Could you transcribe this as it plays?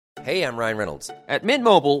Hey, I'm Ryan Reynolds. At Mint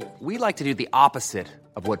Mobile, we like to do the opposite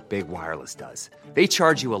of what Big Wireless does. They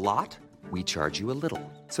charge you a lot, we charge you a little.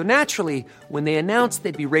 So naturally, when they announced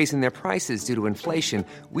they'd be raising their prices due to inflation,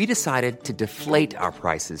 we decided to deflate our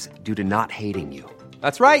prices due to not hating you.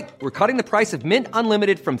 That's right. We're cutting the price of Mint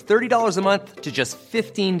Unlimited from $30 a month to just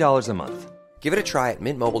 $15 a month. Give it a try at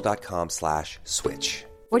mintmobile.com/switch.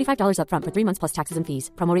 $45 up front for 3 months plus taxes and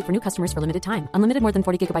fees. Promo rate for new customers for limited time. Unlimited more than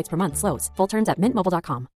 40 gigabytes per month. Slows full terms at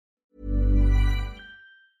mintmobile.com.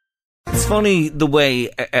 It's funny the way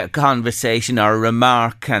a conversation or a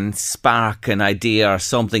remark can spark an idea or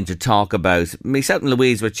something to talk about. Myself and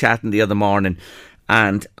Louise were chatting the other morning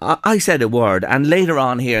and I said a word, and later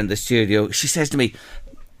on here in the studio she says to me,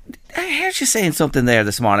 I heard you saying something there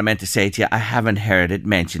this morning I meant to say to you. I haven't heard it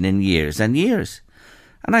mentioned in years and years.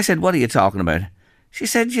 And I said, what are you talking about? She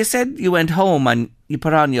said, you said you went home and you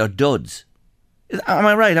put on your duds. Am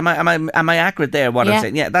I right? Am I accurate there? What I'm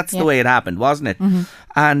saying? Yeah, that's the way it happened, wasn't it? Mm-hmm.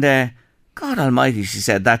 And God Almighty, she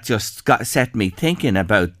said, that just set me thinking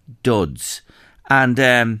about duds. And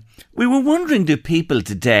we were wondering, do people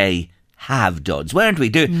today have duds? Weren't we?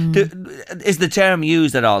 Is the term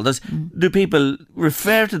used at all? Do people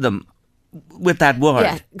refer to them with that word?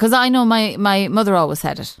 Yeah, because I know my mother always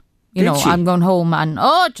said it. You know, I'm going home and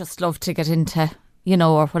just love to get into, you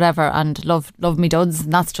know, or whatever, and love me duds,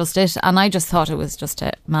 and that's just it. And I just thought it was just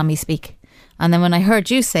a mammy speak. And then when I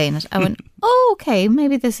heard you saying it, I went, okay,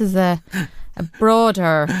 maybe this is a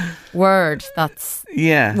broader word that's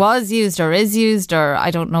was used or is used, or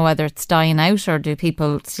I don't know whether it's dying out, or do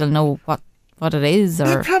people still know what it is,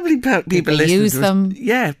 or probably people use them.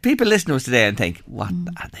 Yeah, people listen to us today and think, what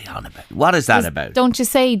are they on about? What is that about? Don't you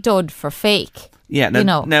say dud for fake? Yeah,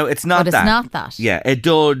 no, it's not that. But it's not that. Yeah, a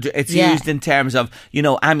dud, it's used in terms of, you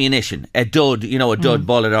know, ammunition. A dud, you know, a dud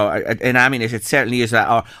bullet, or an ammunition, it's certainly used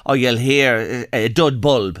that, or you'll hear a dud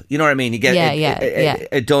bulb. You know what I mean? You get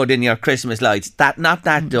a dud in your Christmas lights. Not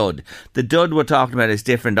that dud. The dud we're talking about is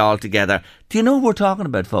different altogether. Do you know what we're talking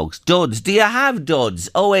about, folks? Duds. Do you have duds?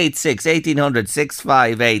 086 1800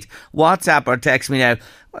 658. WhatsApp or text me now.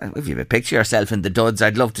 Well, if you have a picture of yourself in the duds,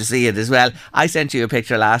 I'd love to see it as well. I sent you a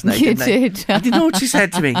picture last night, didn't I? You did. And you know what she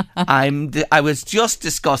said to me? I was just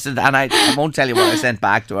disgusted, and I won't tell you what I sent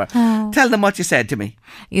back to her. Tell them what you said to me.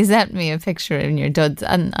 You sent me a picture in your duds,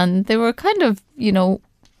 and they were kind of, you know,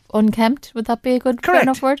 unkempt. Would that be a good fair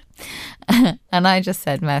enough word? And I just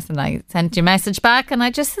said mess, and I sent you a message back, and I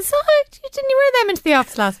just said, didn't you wear them into the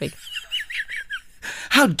office last week?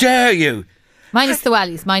 How dare you? Minus the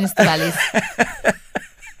wellies.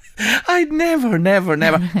 I'd never. No,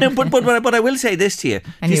 but I will say this to you.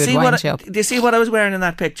 And do you see what I was wearing in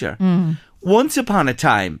that picture? Once upon a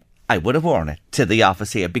time, I would have worn it to the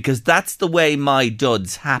office here, because that's the way my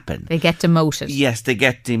duds happen. They get demoted. Yes, they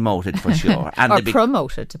get demoted for sure. And or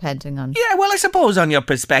promoted, depending on... Yeah, well, I suppose on your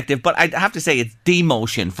perspective, but I'd have to say it's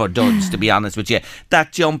demotion for duds, to be honest with you.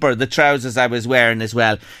 That jumper, the trousers I was wearing as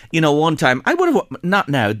well. You know, one time, I would have... Not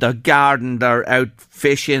now, they're garden, they're out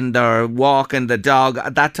fishing, they're walking the dog,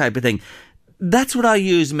 that type of thing. That's what I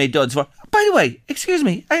use my duds for. By the way, excuse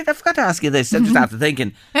me, I forgot to ask you this, just after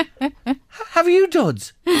thinking. Have you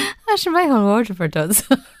duds? Actually, my whole wardrobe are duds.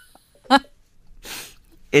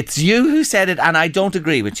 It's you who said it, and I don't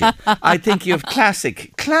agree with you. I think you have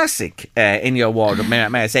classic in your wardrobe, may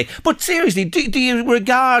I say. But seriously, do you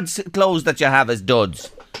regard clothes that you have as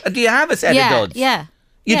duds? Do you have a set of duds? Yeah.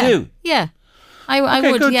 You do? Yeah. I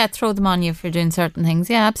would, good. Throw them on you for doing certain things.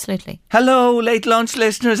 Yeah, absolutely. Hello, late lunch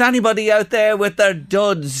listeners. Anybody out there with their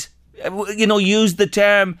duds? You know, use the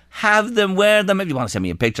term, have them, wear them. If you want to send me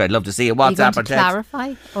a picture, I'd love to see it. WhatsApp or text. Are you going to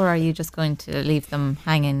clarify, or are you just going to leave them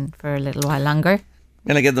hanging for a little while longer?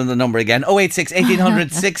 Can I give them the number again? 086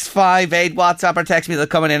 1800 658. WhatsApp or text me. They're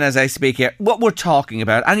coming in as I speak here. What we're talking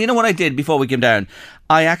about, and you know what I did before we came down?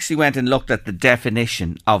 I actually went and looked at the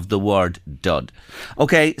definition of the word dud.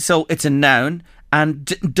 Okay, so it's a noun. And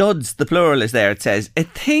duds, the plural is there. It says a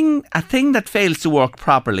thing that fails to work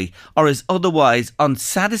properly or is otherwise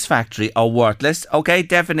unsatisfactory or worthless. Okay,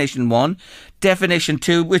 definition 1. Definition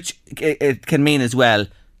 2, which it can mean as well,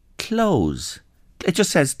 clothes. It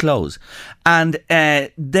just says clothes. And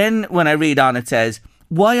then when I read on, it says,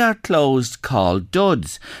 why are clothes called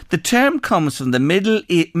duds? The term comes from the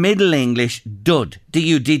Middle English dud,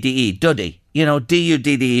 D-U-D-D-E, duddy. You know,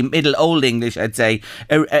 D-U-D-D-E, Middle Old English, I'd say,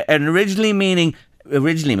 and originally meaning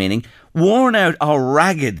worn out or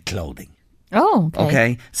ragged clothing. Oh,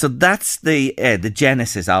 okay. So that's the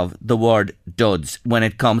genesis of the word duds when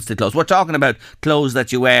it comes to clothes. We're talking about clothes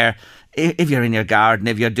that you wear if you're in your garden,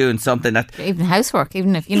 if you're doing something that... Even housework,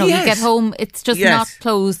 even if, you get home, it's just not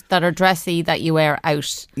clothes that are dressy that you wear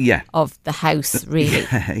out of the house, really.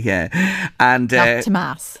 Yeah. And... not to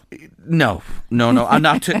mass. No. And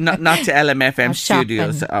not to LMFM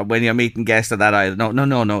studios when you're meeting guests or that either. No.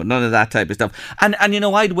 None of that type of stuff. And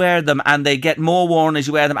I'd wear them and they get more worn as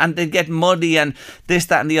you wear them and they get muddy and this,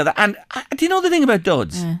 that and the other. And do you know the thing about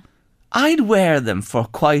duds? Yeah. I'd wear them for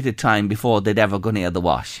quite a time before they'd ever go near the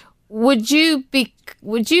wash. Would you be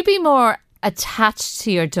more attached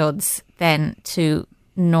to your duds than to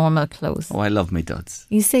normal clothes? Oh, I love me duds.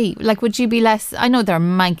 You see, would you be less... I know they're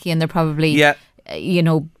manky and they're probably,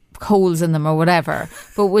 holes in them or whatever,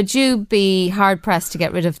 but would you be hard pressed to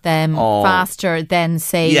get rid of them faster than,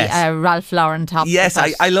 say, a Ralph Lauren top? Yes,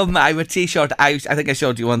 I love them. I have a t-shirt out, I think I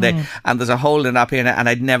showed you one day, and there's a hole in up here and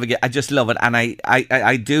I just love it, and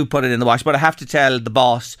I do put it in the wash, but I have to tell the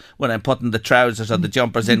boss when I'm putting the trousers or the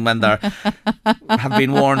jumpers in when they have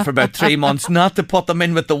been worn for about 3 months not to put them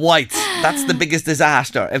in with the whites. That's the biggest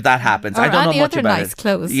disaster if that happens. Or I don't know much about nice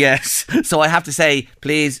clothes. Yes, so I have to say,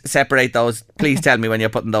 please separate those. Please tell me when you're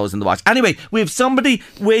putting those in the wash. Anyway, we have somebody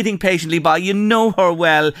waiting patiently by. You know her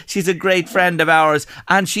well. She's a great friend of ours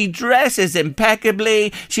and she dresses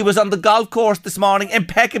impeccably. She was on the golf course this morning,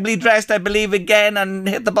 impeccably dressed, I believe, again, and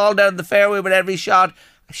hit the ball down the fairway with every shot.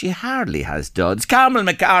 She hardly has duds. Carmel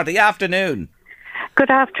McCarthy, afternoon.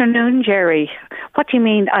 Good afternoon, Jerry. What do you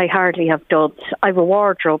mean I hardly have duds? I have a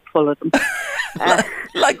wardrobe full of them.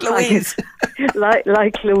 Like Louise.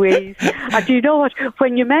 like Louise. And do you know what?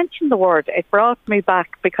 When you mentioned the word, it brought me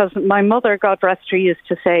back because my mother, God rest her, used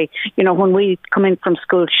to say, when we come in from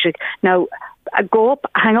school, now go up,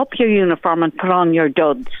 hang up your uniform and put on your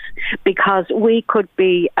duds, because we could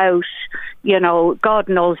be out, God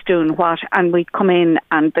knows doing what, and we'd come in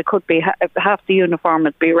and there could be half the uniform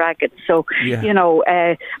would be ragged. So,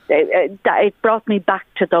 it brought me back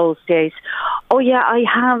to those days. Oh yeah, I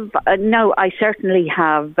have, I certainly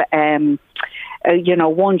have,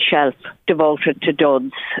 one shelf devoted to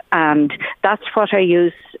duds, and that's what I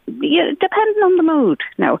use, depending on the mood.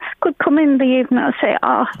 Now, could come in the evening and say,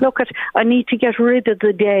 I need to get rid of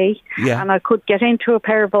the day, and I could get into a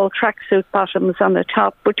pair of old tracksuit bottoms on the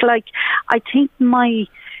top, but I think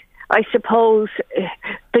I suppose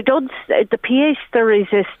the duds, the pièce de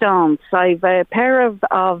résistance. I've a pair of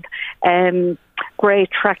grey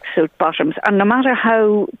tracksuit bottoms, and no matter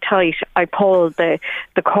how tight I pull the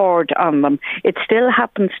cord on them, it still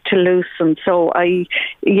happens to loosen. So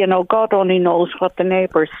God only knows what the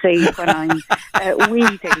neighbours see when I'm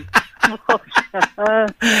weeding.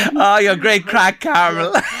 You're great crack,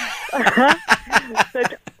 Carmel.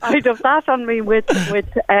 But I'd have that on me with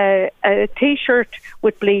a t-shirt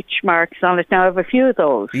with bleach marks on it. Now I have a few of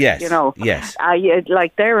those. Yes. Yes.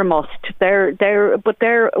 They're a must. But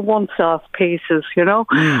they're once-off pieces.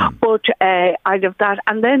 But I'd have that,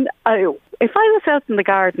 and then if I was out in the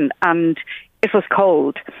garden and it was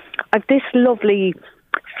cold, I've this lovely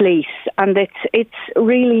fleece, and it's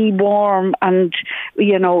really warm, and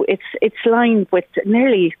it's lined with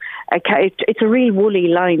nearly it's a really woolly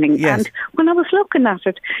lining. Yes. And when I was looking at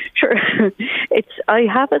it, sure, I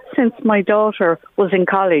have it since my daughter was in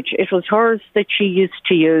college. It was hers that she used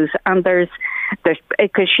to use, and there's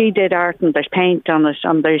because she did art and there's paint on it,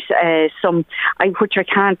 and there's some which I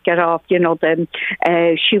can't get off. She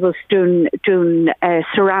was doing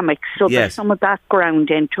ceramics, so there's some of that ground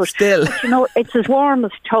into it. Still, but, it's as warm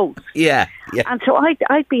as toast. Yeah. And so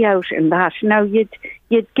I'd be out in that. Now you'd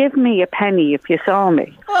give me a penny if you saw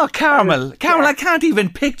me. Oh, Carmel, I can't even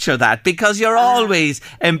picture that, because you're always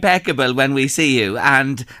impeccable when we see you,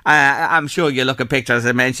 and I'm sure you look at pictures, as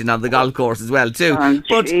I mentioned, on the golf course as well too.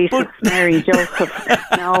 Oh, Jesus, Mary Joseph.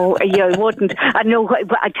 No, you wouldn't. I know.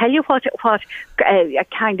 I tell you what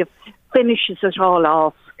kind of finishes it all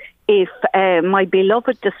off. If my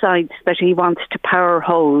beloved decides that he wants to power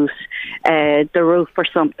hose the roof or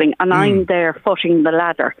something, and I'm there footing the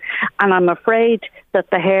ladder, and I'm afraid that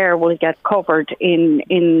the hair will get covered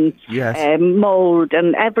in mould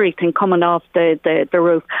and everything coming off the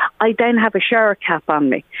roof, I then have a shower cap on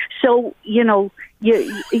me. So, you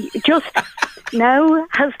just... Now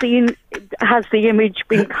has the image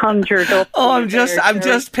been conjured up? Oh, I'm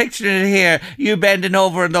just picturing it here. You bending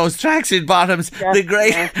over in those tracksuit bottoms, the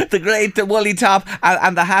great woolly top,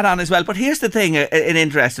 and the hat on as well. But here's the thing, an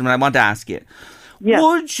interesting one I want to ask you. Yeah.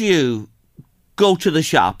 Would you go to the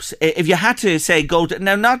shops if you had to, say,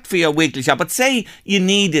 now not for your weekly shop, but say you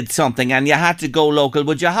needed something and you had to go local?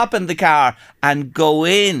 Would you hop in the car and go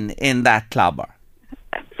in that clobber?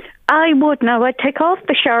 I would now. I'd take off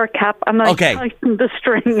the shower cap and I'd Okay. tighten the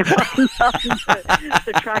string on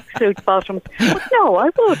the tracksuit bottoms. But no, I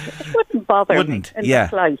would. It wouldn't bother me in the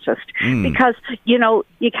slightest, because you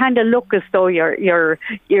kind of look as though you're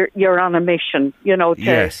on a mission.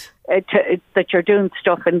 That you're doing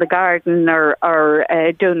stuff in the garden or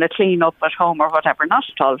doing a clean up at home or whatever. Not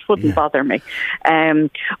at all. It wouldn't bother me.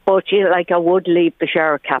 But I would leave the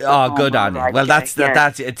shower cap. Oh, good on you. Well, that's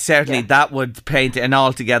it. Certainly, that would paint an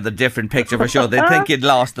altogether different picture for sure. They'd think you'd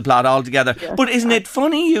lost the plot altogether. Yeah. But isn't it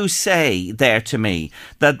funny you say there to me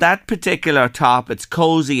that particular top, it's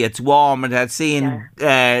cosy, it's warm, it had seen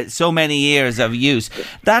so many years of use.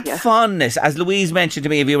 That fondness, as Louise mentioned to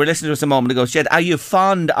me, if you were listening to us a moment ago, she said, are you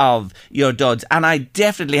fond of your duds? And I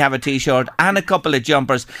definitely have a t-shirt and a couple of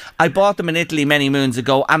jumpers. I bought them in Italy many moons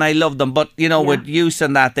ago and I love them, but with use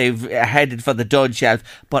and that, they've headed for the dud shelf.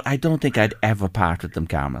 But I don't think I'd ever part with them,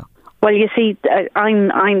 Carmel. Well, you see, I'm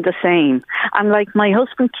the same. And my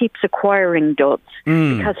husband keeps acquiring duds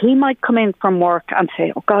because he might come in from work and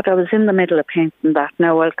say, oh God, I was in the middle of painting that.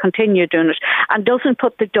 Now I'll continue doing it. And doesn't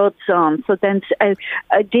put the duds on. So then a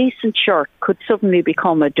decent shirt could suddenly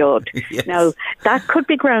become a dud. Yes. Now, that could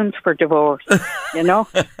be grounds for divorce,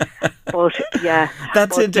 But, yeah.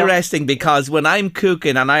 That's interesting because when I'm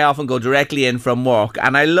cooking, and I often go directly in from work,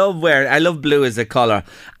 and I love blue as a colour.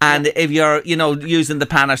 And if you're, using the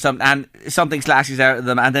pan or something, and something slashes out of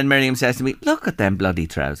them, and then Miriam says to me, look at them bloody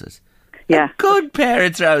trousers. Yeah. A good pair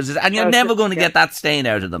of trousers. And you're never going to get that stain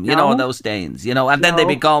out of them. Those stains, and then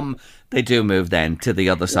they do move then to the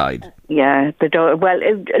other side. Yeah,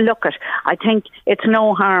 I think it's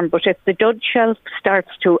no harm, but if the dud shelf starts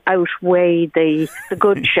to outweigh the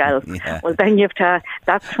good shelf, well, then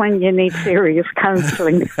that's when you need serious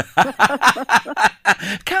counselling.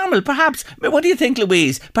 Carmel, perhaps, what do you think,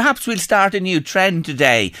 Louise? Perhaps we'll start a new trend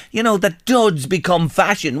today, that duds become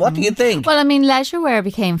fashion. What do you think? Well, I mean, leisure wear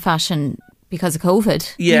became fashion because of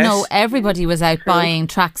COVID. Yes. Everybody was out buying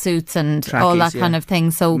tracksuits and all that kind of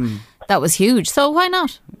thing, so... That was huge. So why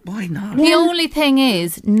not? Why not? The only thing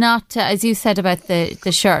is not, as you said about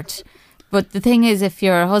the shirt, but the thing is if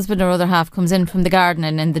your husband or other half comes in from the garden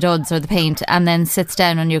and in the duds or the paint and then sits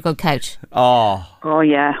down on your good couch. Oh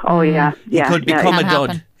yeah. He could become a dud.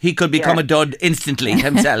 Happen. He could become a dud instantly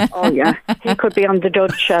himself. Oh yeah, he could be on the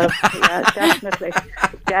dud shelf. Yeah,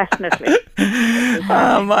 definitely.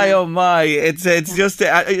 Oh my! It's just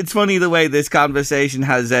it's funny the way this conversation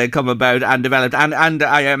has come about and developed. And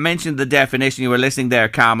I mentioned the definition. You were listening there,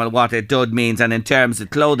 Carmel, what a dud means, and in terms of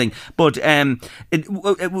clothing. But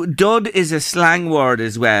dud is a slang word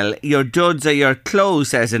as well. Your duds are your clothes,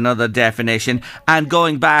 says another definition. And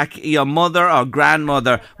going back, your mother or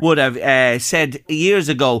grandmother would have said years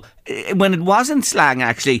ago, when it wasn't slang,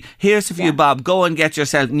 actually, here's a few bob, go and get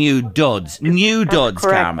yourself new duds. That's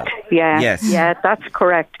Carmel. Yeah, that's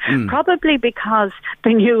correct. Probably because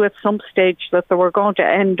they knew at some stage that they were going to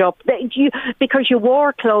end up, because you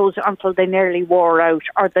wore clothes until they nearly wore out,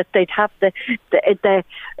 or that they'd have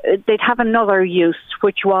they'd have another use,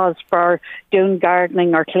 which was for doing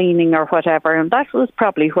gardening or cleaning or whatever, and that was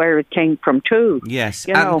probably where it came from too. Yes,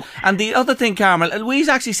 and the other thing, Carmel, Louise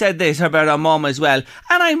actually said this about her mum as well,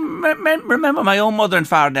 and I remember my own mother and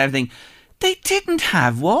father and everything. They didn't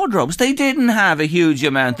have wardrobes. They didn't have a huge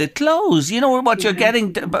amount of clothes. You know what you're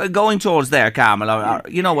going towards there, Carmel, or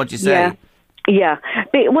you know what you say. Yeah.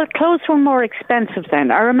 Well, clothes were more expensive then.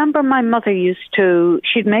 I remember my mother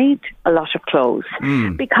she'd made a lot of clothes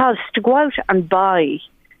because to go out and buy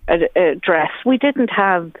a dress, we didn't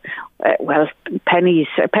have, pennies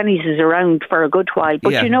is around for a good while,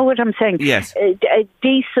 but you know what I'm saying? Yes.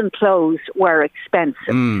 Decent clothes were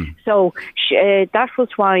expensive. So that was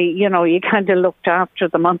why, you kind of looked after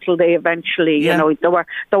them until they eventually, they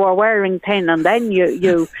were wearing thin, and then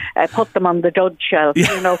you put them on the dud shelf,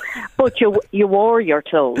 but you wore your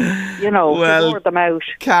clothes, you wore them out.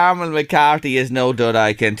 Carmel McCarthy is no dud,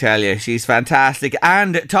 I can tell you. She's fantastic.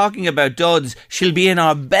 And talking about duds, she'll be in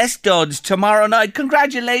our Best Duds tomorrow night.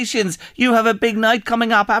 Congratulations. You have a big night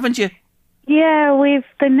coming up, haven't you? Yeah, we've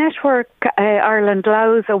the Network Ireland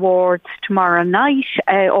Louth Awards tomorrow night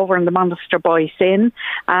over in the Monaster Boys Inn,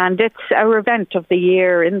 and it's our event of the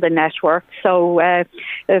year in the network, so a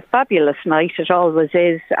fabulous night it always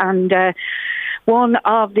is. And one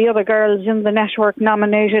of the other girls in the network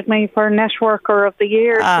nominated me for Networker of the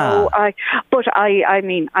Year. So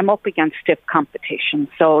I'm up against stiff competition.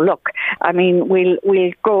 So look,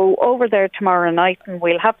 we'll go over there tomorrow night and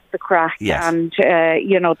we'll have the crack. Yes. And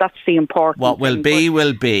that's the important. What will be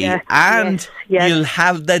will be, and you'll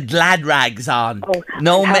have the glad rags on.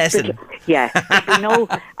 No messing. Yeah.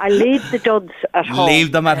 I'll leave the duds at home.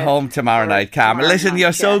 Leave them at home tomorrow night, Carmel. Listen,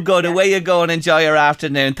 you're so good. Away you go and enjoy your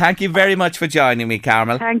afternoon. Thank you very much for joining me,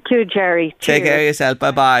 Carmel. Thank you, Jerry. Take care of yourself.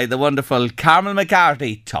 Bye-bye. The wonderful Carmel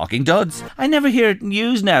McCarthy, talking duds. I never hear it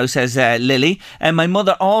used now, says Lily. My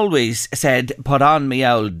mother always said, put on me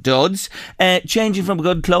old duds. Changing from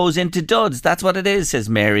good clothes into duds. That's what it is, says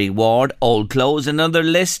Mary Ward. Old clothes. Another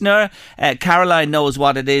listener. Caroline knows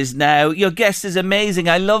what it is now. Your guest is amazing.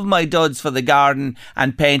 I love my duds for the garden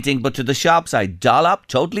and painting, but to the shops I doll up,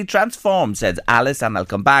 totally transformed, says Alice. And I'll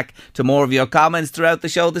come back to more of your comments throughout the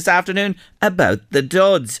show this afternoon about the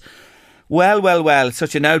duds. Well,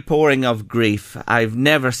 such an outpouring of grief. I've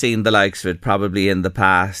never seen the likes of it probably in the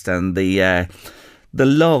past, and the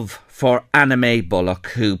love for Anna Mae Bullock,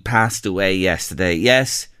 who passed away yesterday.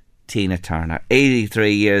 Yes, Tina Turner,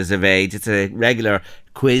 83 years of age. It's a regular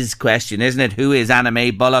quiz question, isn't it? Who is Anna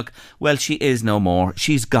Mae Bullock? Well, she is no more.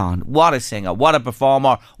 She's gone. What a singer, what a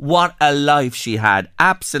performer, what a life she had.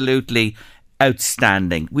 Absolutely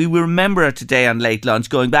outstanding. We will remember her today on Late Lunch,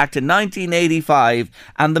 going back to 1985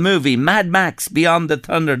 and the movie Mad Max Beyond the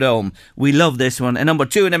Thunderdome. We love this one. And number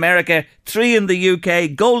 2 in America, 3 in the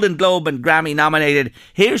UK, Golden Globe and Grammy nominated.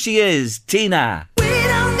 Here she is, Tina.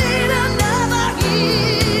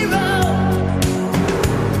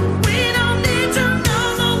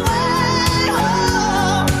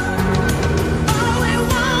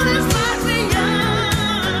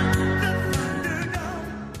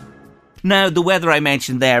 Now, the weather I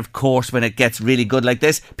mentioned there, of course, when it gets really good like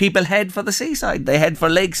this, people head for the seaside. They head for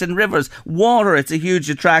lakes and rivers. Water, it's a huge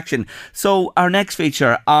attraction. So our next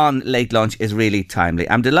feature on Late Lunch is really timely.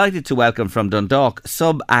 I'm delighted to welcome from Dundalk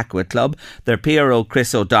Sub Aqua Club, their PRO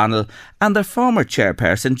Chris O'Donnell and their former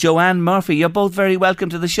chairperson Joanne Murphy. You're both very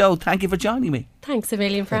welcome to the show. Thank you for joining me. Thanks a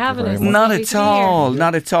million for having us. Not at all,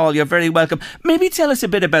 not at all. You're very welcome. Maybe tell us a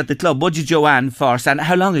bit about the club, would you, Joanne, first, and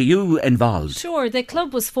how long are you involved? Sure, the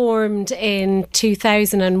club was formed in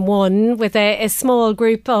 2001 with a small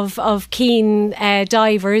group of keen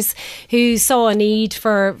divers who saw a need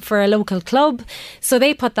for a local club. So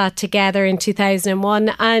they put that together in 2001,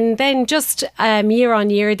 and then just year on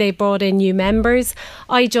year they brought in new members.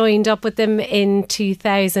 I joined up with them in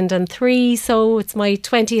 2003, so it's my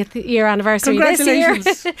 20th year anniversary this year.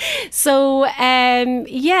 So and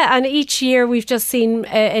each year we've just seen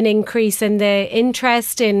an increase in the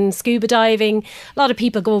interest in scuba diving. A lot of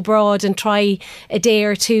people go abroad and try a day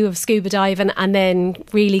or two of scuba diving and then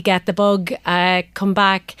really get the bug, come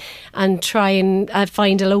back and try and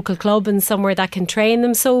find a local club and somewhere that can train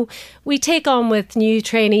them. So we take on with new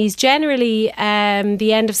trainees generally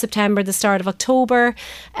the end of September, the start of October,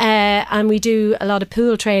 and we do a lot of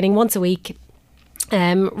pool training once a week.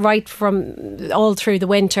 Right from all through the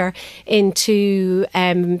winter into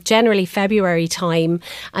generally February time,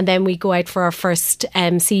 and then we go out for our first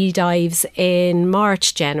sea dives in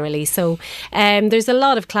March generally. So there's a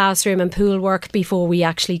lot of classroom and pool work before we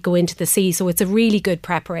actually go into the sea, so it's a really good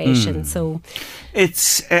preparation. So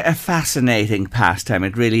it's a fascinating pastime,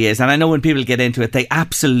 it really is, and I know when people get into it they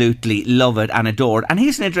absolutely love it and adore it. And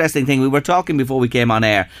here's an interesting thing, we were talking before we came on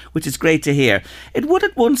air, which is great to hear. It would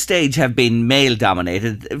at one stage have been male dominated.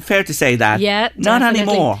 Fair to say that? Yeah, not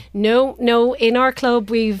definitely. anymore. No. In our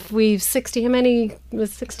club, we've 60. How many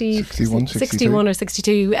was 60? 61 or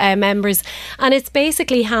 62 members, and it's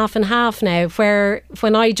basically half and half now. Where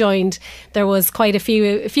when I joined, there was quite a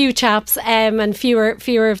few chaps and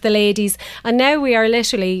fewer of the ladies, and now we are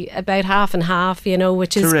literally about half and half.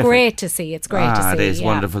 Which is terrific. Great to see. It's great to see. It is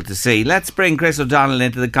wonderful to see. Let's bring Chris O'Donnell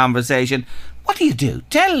into the conversation. What do you do?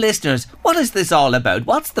 Tell listeners, what is this all about?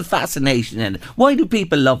 What's the fascination in it? Why do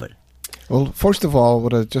people love it? Well, first of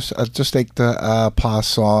all, I'd just like to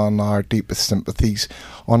pass on our deepest sympathies.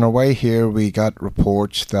 On our way here, we got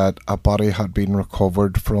reports that a body had been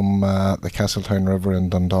recovered from the Castletown River in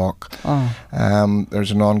Dundalk.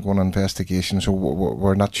 There's an ongoing investigation, so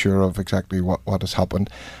we're not sure of exactly what has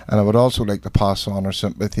happened. And I would also like to pass on our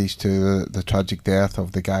sympathies to the tragic death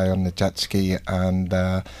of the guy on the jet ski, and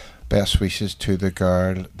best wishes to the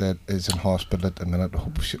girl that is in hospital at the minute.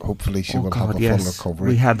 Hopefully she will have a full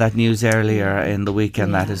recovery. We had that news earlier in the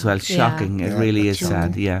weekend, that as well. Shocking. It really is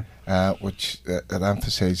sad, which it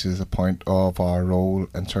emphasises the point of our role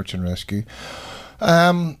in search and rescue.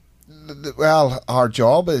 Well, our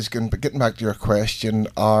job is, getting back to your question,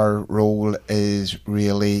 our role is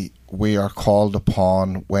really, we are called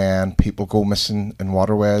upon when people go missing in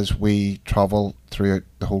waterways. We travel throughout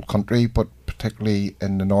the whole country, but particularly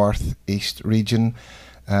in the north east region.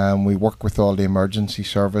 We work with all the emergency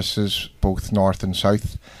services, both north and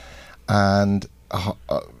south, and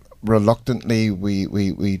reluctantly we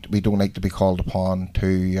don't like to be called upon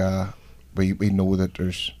to we know that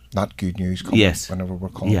there's not good news coming whenever we're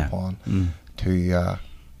called upon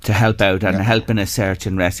to help out and help in a search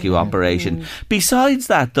and rescue operation. Besides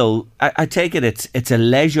that, though, I take it it's a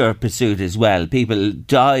leisure pursuit as well. People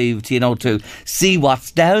dive, to see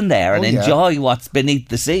what's down there and enjoy what's beneath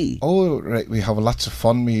the sea. Oh, right. We have lots of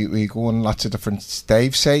fun. We go on lots of different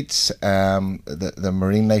dive sites. The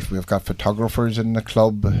marine life, we've got photographers in the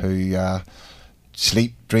club who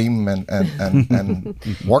sleep, dream and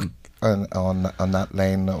work on that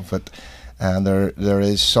line of it. And there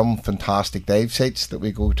is some fantastic dive sites that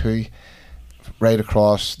we go to right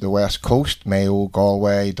across the west coast: Mayo,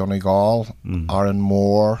 Galway, Donegal,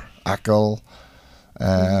 Arranmore, Achill,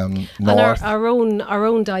 North. And our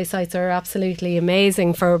own dive sites are absolutely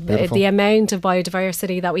amazing for the amount of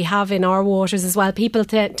biodiversity that we have in our waters as well. People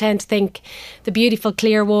tend to think the beautiful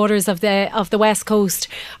clear waters of the west coast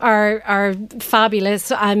are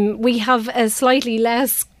fabulous. We have a slightly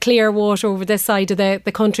less clear water over this side of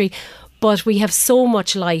the country, but we have so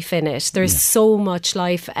much life in it. There's so much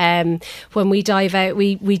life. When we dive out,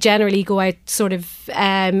 we generally go out sort of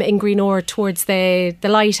in Greenore towards the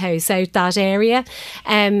lighthouse, out that area.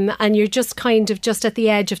 And you're just kind of just at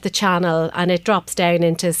the edge of the channel, and it drops down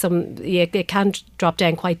into it can drop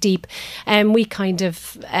down quite deep. We kind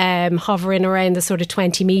of hover in around the sort of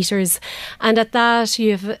 20 metres. And at that,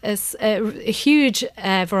 you have a huge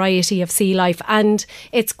variety of sea life. And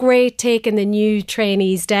it's great taking the new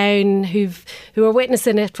trainees down who are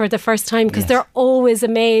witnessing it for the first time, because they're always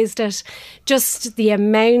amazed at just the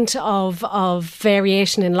amount of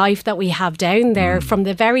variation in life that we have down there, from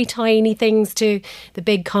the very tiny things to the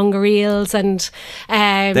big conger eels, and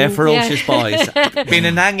they're ferocious boys. Being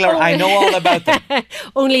an angler, I know all about them.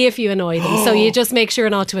 Only if you annoy them, so you just make sure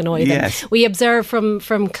not to annoy them. We observe from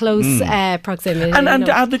close proximity. And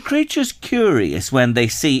are the creatures curious when they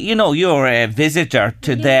see, you're a visitor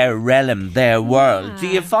to their realm, their world? Do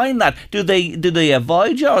you find that? Do they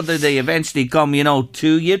avoid you, or do they eventually come,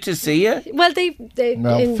 to you to see you? Well,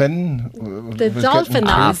 Finn, the dolphin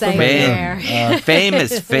that was out there,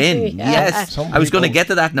 famous Finn. Yes, I was going to get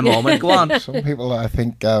to that in a moment. Go on. Some people, I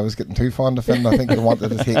think, was getting too fond of Finn. I think they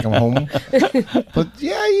wanted to take him home. But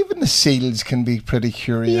even the seals can be pretty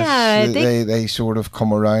curious. Yeah, they sort of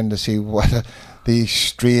come around to see what these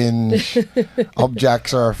strange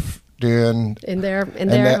objects are doing in their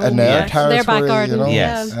territory, back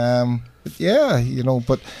garden.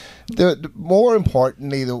 But the more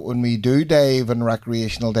importantly, that when we do dive in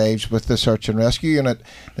recreational dives with the search and rescue unit,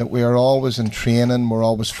 that we are always in training. We're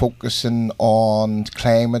always focusing on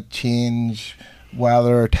climate change,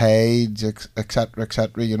 weather, tides, etc.,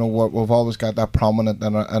 etc. We've always got that prominent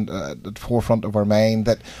and at the forefront of our mind,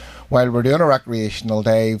 that while we're doing a recreational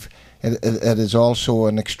dive, it is also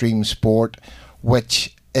an extreme sport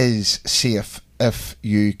which is safe if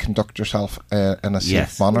you conduct yourself in a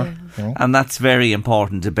safe manner. And that's very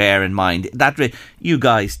important to bear in mind. You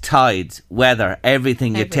guys, tides, weather,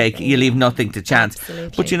 everything you take, you leave nothing to chance.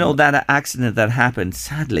 Absolutely. But that accident that happened,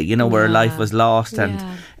 sadly, where life was lost, and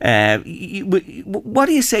what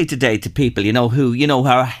do you say today to people, who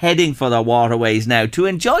are heading for their waterways now to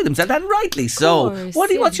enjoy themselves, and rightly so?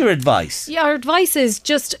 What's your advice? Yeah, our advice is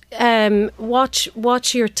just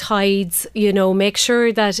watch your tides. Make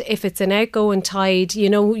sure that if it's an outgoing tide, you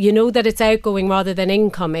know that it's outgoing rather than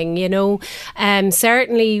incoming.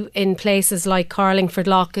 Certainly in places like Carlingford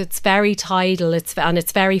Loch, it's very tidal. It's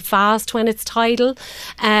very fast when it's tidal,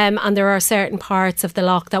 and there are certain parts of the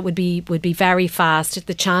loch that would be very fast.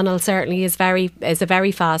 The channel certainly is a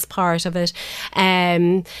very fast part of it,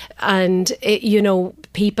 and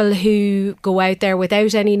people who go out there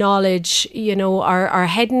without any knowledge, are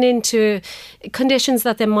heading into conditions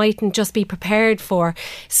that they mightn't just be prepared for.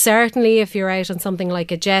 Certainly, if you're out on something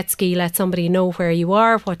like a jet ski, let somebody know where you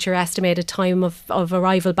are, what your estimated time of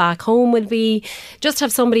arrival back home will be. Just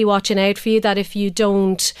have somebody watching out for you, that if you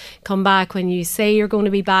don't come back when you say you're going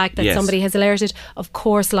to be back, that somebody has alerted. Of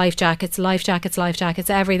course, life jackets,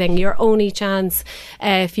 everything. Your only chance,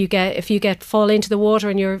 if you fall into the water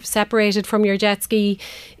and you're separated from your jet ski,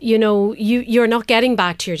 you're not getting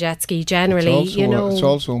back to your jet ski generally. It's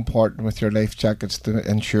also important with your life jackets to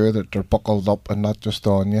ensure that they're buckled up and not just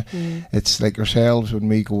on you. It's like ourselves, when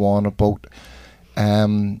we go on a boat,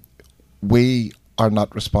 we are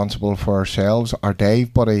not responsible for ourselves. Our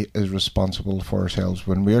dive buddy is responsible for ourselves.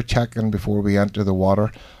 When we're checking before we enter the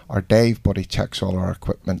water, our dive buddy checks all our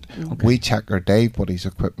equipment. Okay. We check our dive buddy's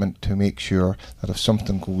equipment to make sure that if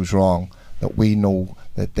something goes wrong, that we know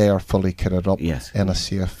that they are fully kitted up Yes. in a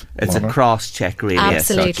safe It's manner. a cross check, really.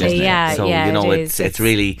 Absolutely, as such, isn't it? yeah, So yeah, you know, it it's is.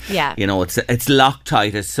 really, Yeah. you know, it's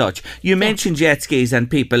Loctite as such. You mentioned jet skis, and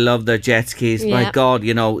people love their jet skis. My Yeah. God,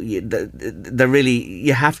 you know, they're really,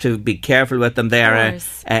 you have to be careful with them. They are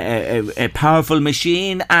course. a powerful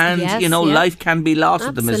machine, and Yes, you know, yeah. life can be lost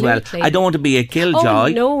with them as well. Absolutely. I don't want to be a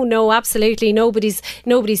killjoy. Oh no, absolutely. Nobody's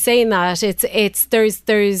saying that. It's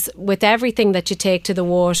there's with everything that you take to the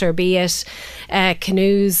water, be it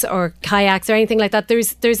canoes or kayaks or anything like that.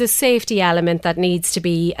 There's a safety element that needs to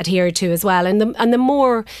be adhered to as well. And the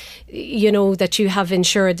more you know that you have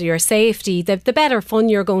ensured your safety, the better fun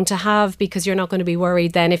you're going to have, because you're not going to be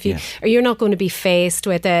worried then if you or you're not going to be faced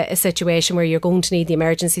with a situation where you're going to need the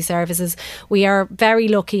emergency services. We are very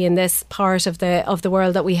lucky in this part of the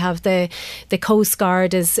world that we have the Coast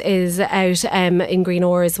Guard is out in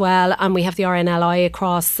Greenore as well, and we have the RNLI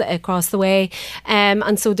across the way,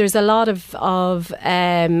 and so there's a lot of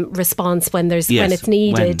response when it's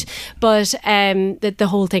needed. But the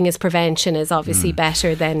whole thing is prevention is obviously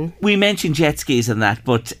better than. We mentioned jet skis and that,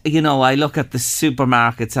 but you know, I look at the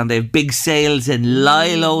supermarkets and they have big sales in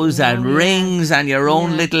lilos and rings and your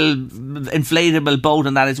own little inflatable boat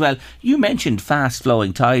and that as well. You mentioned fast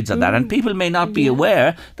flowing tides and that, and people may not be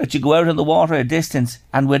aware that you go out in the water a distance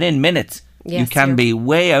and within minutes you can be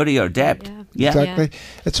way out of your depth. Yeah. Exactly.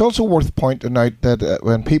 It's also worth pointing out that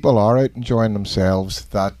when people are out enjoying themselves,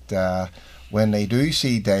 that when they do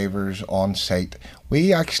see divers on site,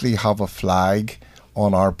 we actually have a flag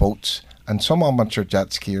on our boats, and some amateur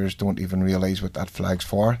jet skiers don't even realise what that flag's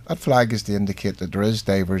for. That flag is to indicate that there is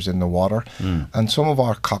divers in the water, and some of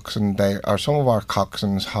our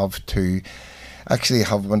coxswains have to actually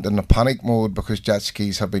have went in a panic mode because jet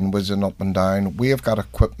skis have been whizzing up and down. We have got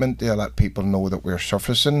equipment to let people know that we're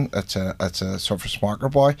surfacing. It's a surface marker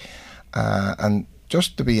buoy, and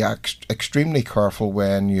just to be extremely careful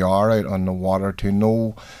when you are out on the water, to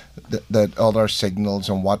know that other signals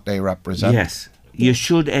and what they represent. Yes. You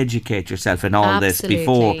should educate yourself in all this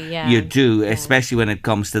before you do, especially when it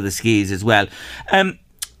comes to the skis as well.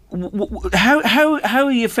 How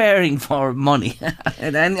are you faring for money?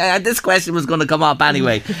 and this question was going to come up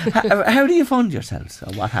anyway. How do you fund yourselves?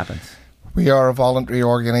 Or what happens? We are a voluntary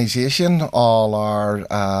organisation. All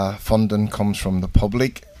our funding comes from the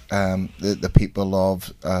public. The people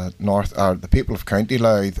of the people of County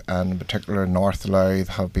Louth, and in particular North Louth,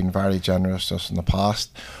 have been very generous to us in the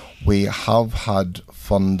past. We have had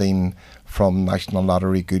funding from National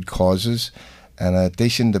Lottery Good Causes. In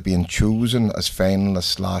addition to being chosen as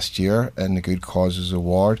finalists last year in the Good Causes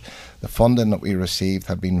Award, the funding that we received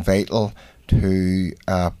had been vital to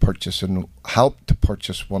help to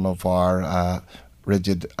purchase one of our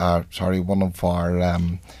rigid inflatable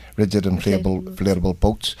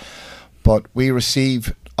boats. But we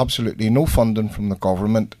receive absolutely no funding from the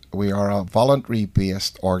government. We are a voluntary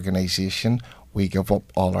based organisation. We give up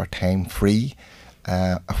all our time free.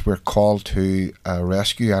 If we're called to a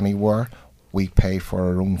rescue anywhere, we pay for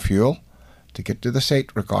our own fuel to get to the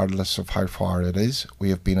site, regardless of how far it is. We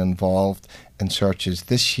have been involved in searches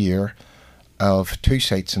this year of 2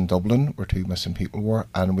 sites in Dublin where 2 missing people were,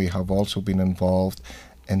 and we have also been involved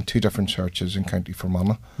in 2 different searches in County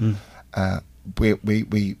Fermanagh. We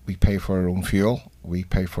pay for our own fuel, we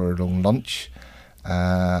pay for our own lunch,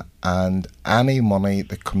 and any money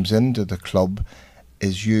that comes into the club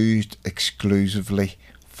is used exclusively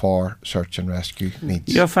for search and rescue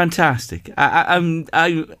needs. You're fantastic.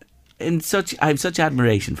 I have such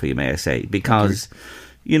admiration for you, may I say, because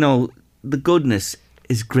you know, the goodness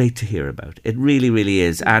is great to hear about. It really, really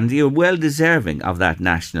is, and you're well deserving of that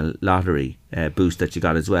National Lottery boost that you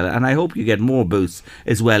got as well. And I hope you get more boosts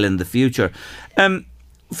as well in the future.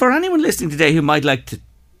 For anyone listening today who might like to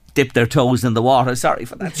dip their toes in the water, sorry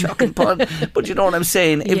for that shocking pun, but you know what I'm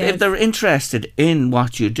saying, if they're interested in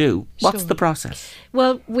what you do, what's the process?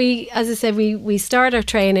 Well, as I said, we start our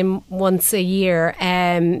training once a year,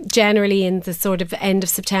 generally in the sort of end of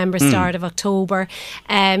September, start of October.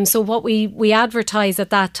 So what we advertise at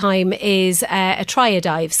that time is a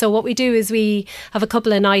try-a-dive. So what we do is we have a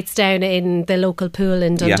couple of nights down in the local pool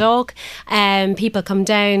in Dundalk. People come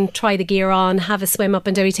down, try the gear on, have a swim up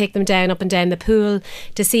and down. We take them up and down the pool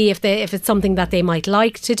to see if it's something that they might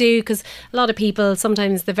like to do, because a lot of people,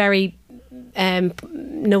 sometimes the very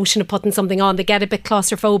notion of putting something on, they get a bit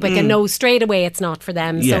claustrophobic and know straight away it's not for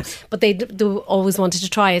them. Yes. So, but they do always wanted to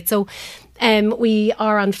try it. So we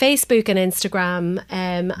are on Facebook and Instagram.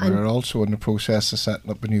 We're also in the process of setting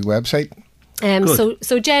up a new website.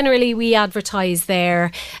 So generally we advertise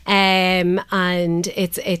there, and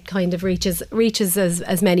it kind of reaches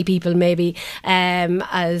as many people maybe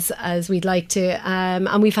as we'd like to,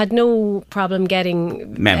 and we've had no problem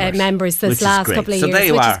getting members this last couple of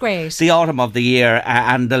years, which is great. The autumn of the year,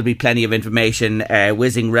 and there'll be plenty of information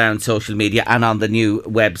whizzing around social media and on the new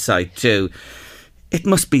website too. It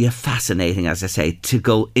must be a fascinating, as I say, to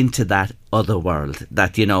go into that other world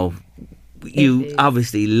that you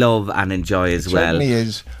obviously love and enjoy as well. It certainly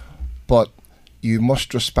is, but you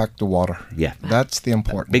must respect the water. Yeah. That's the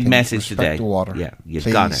important big thing. message respect today. The water. Yeah, you've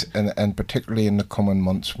please, got it. And particularly in the coming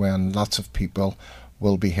months when lots of people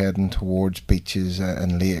will be heading towards beaches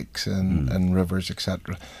and lakes and rivers,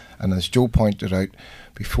 etc. And as Joe pointed out,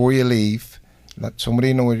 before you leave, let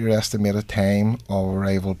somebody know your estimated time of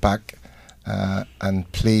arrival back,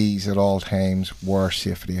 and please at all times wear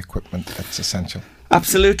safety equipment. It's essential.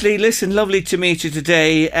 Absolutely. Listen, lovely to meet you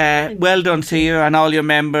today. Well done to you and all your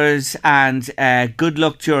members, and good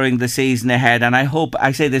luck during the season ahead. And I hope,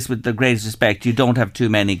 I say this with the greatest respect, you don't have too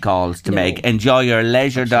many calls to make. Enjoy your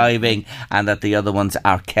leisure diving, and that the other ones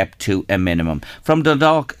are kept to a minimum. From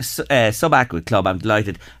Dundalk Sub-Aqua Club, I'm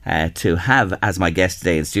delighted to have as my guest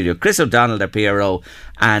today in studio Chris O'Donnell, their PRO,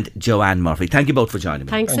 and Joanne Murphy. Thank you both for joining me.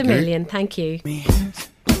 Thanks a million. Thank you.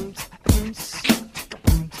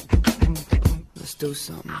 Do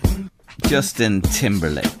something. Justin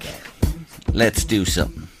Timberlake. Let's do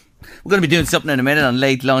something. We're going to be doing something in a minute on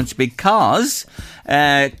Late Lunch, because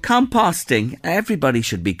composting, everybody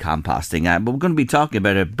should be composting, but we're going to be talking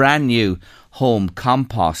about a brand new home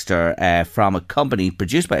composter from a company,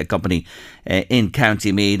 produced by a company in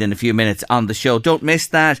County Meath, in a few minutes on the show. Don't miss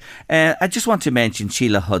that. I just want to mention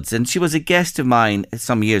Sheila Hudson. She was a guest of mine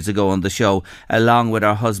some years ago on the show, along with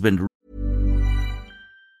her husband.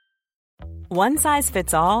 One size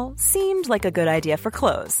fits all seemed like a good idea for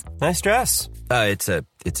clothes. Nice dress. It's a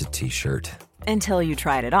t-shirt. Until you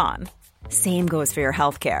tried it on. Same goes for your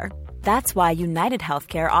healthcare. That's why United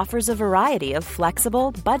Healthcare offers a variety of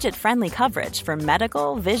flexible, budget-friendly coverage for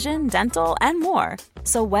medical, vision, dental, and more.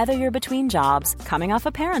 So whether you're between jobs, coming off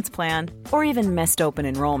a parent's plan, or even missed open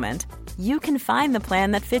enrollment, you can find the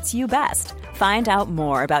plan that fits you best. Find out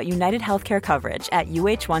more about United Healthcare coverage at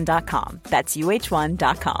uh1.com. That's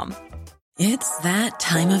uh1.com. It's that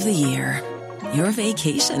time of the year. Your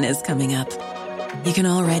vacation is coming up. You can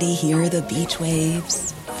already hear the beach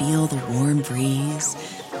waves, feel the warm breeze,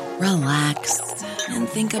 relax, and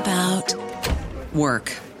think about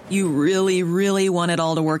work. You really, really want it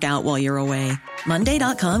all to work out while you're away.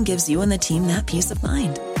 Monday.com gives you and the team that peace of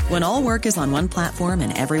mind. When all work is on one platform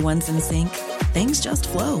and everyone's in sync, things just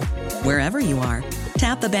flow. Wherever you are,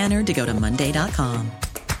 tap the banner to go to Monday.com.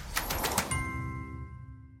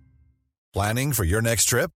 Planning for your next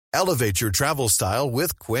trip? Elevate your travel style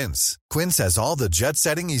with Quince. Quince has all the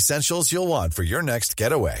jet-setting essentials you'll want for your next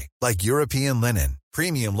getaway, like European linen,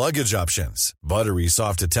 premium luggage options, buttery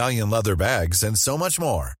soft Italian leather bags, and so much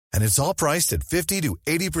more. And it's all priced at 50 to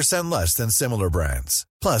 80% less than similar brands.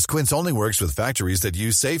 Plus, Quince only works with factories that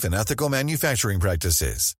use safe and ethical manufacturing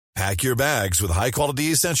practices. Pack your bags with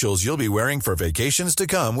high-quality essentials you'll be wearing for vacations to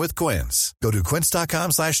come with Quince. Go to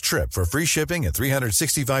quince.com/trip for free shipping and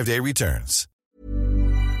 365-day returns.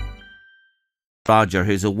 Roger,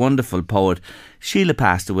 who's a wonderful poet. Sheila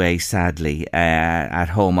passed away, sadly, at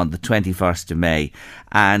home on the 21st of May.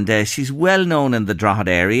 And she's well known in the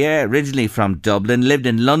Drogheda area, originally from Dublin, lived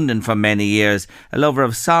in London for many years, a lover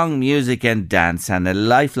of song, music and dance, and a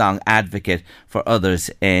lifelong advocate for others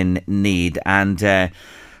in need. And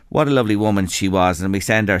what a lovely woman she was, and we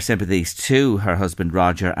send our sympathies to her husband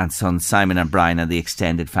Roger and sons Simon and Brian and the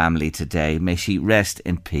extended family today. May she rest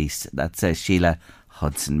in peace. That says Sheila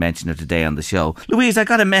Hudson. Mentioned her today on the show. Louise, I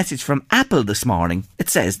got a message from Apple this morning. It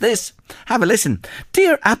says this. Have a listen.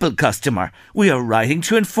 Dear Apple customer, we are writing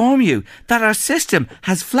to inform you that our system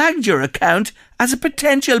has flagged your account as a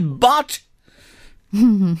potential bot.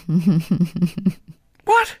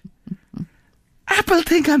 What? Apple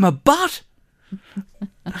think I'm a bot?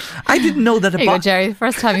 I didn't know that a bot... There you go, Jerry. The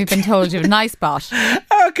first time you've been told you're a nice bot.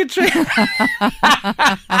 Oh, Katrina.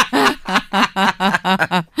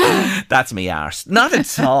 That's me arse. Not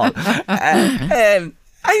at all. I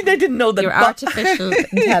didn't know that... Your artificial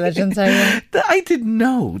intelligence, are you? I didn't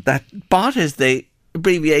know that bot is the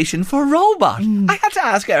abbreviation for robot. I had to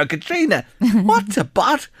ask her, Katrina, what's a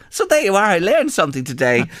bot? So there you are. I learned something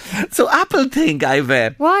today. So Apple think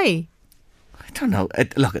I've... Why? I don't know.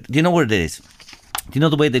 Look, do you know what it is? Do you know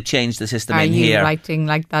the way they've changed the system in here? Are you writing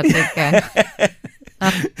like that again?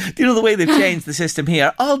 Do you know the way they've changed the system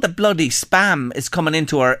here? All the bloody spam is coming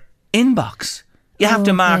into our inbox. You have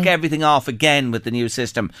to mark everything off again with the new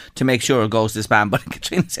system to make sure it goes to spam. But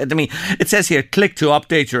Katrina said to me, it says here, click to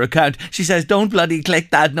update your account. She says, don't bloody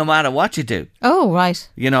click that no matter what you do. Oh, right.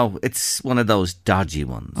 You know, it's one of those dodgy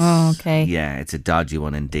ones. Oh, okay. Yeah, it's a dodgy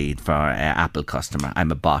one indeed for Apple customer.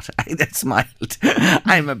 I'm a bot. I smiled.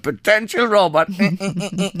 I'm a potential robot.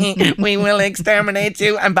 We will exterminate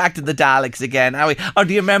you. I'm back to the Daleks again. Are we? Or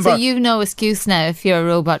do you remember? So you've no excuse now if you're a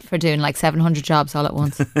robot for doing like 700 jobs all at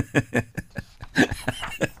once.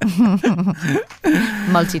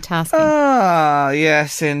 Multitasking. Ah,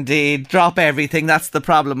 yes, indeed. Drop everything. That's the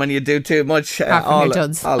problem when you do too much all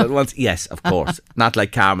at once. Yes, of course. Not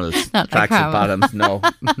like Carmel's tracksuit bottoms. No.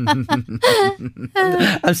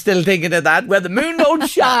 I'm still thinking of that. Where the moon don't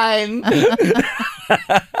shine.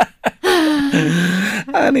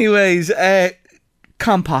 Anyways,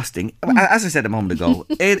 composting. As I said a moment ago,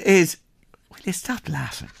 it is. Will you stop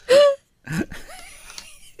laughing?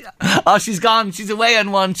 Oh, she's gone. She's away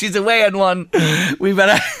on one. We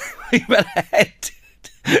better head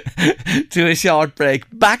to a short break.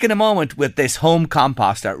 Back in a moment with this home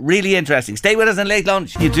composter. Really interesting. Stay with us in Late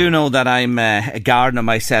Lunch. You do know that I'm a gardener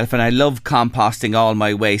myself and I love composting all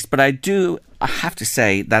my waste, but I have to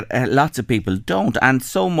say that lots of people don't, and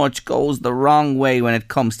so much goes the wrong way when it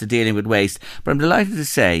comes to dealing with waste. But I'm delighted to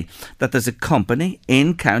say that there's a company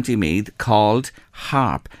in County Meath called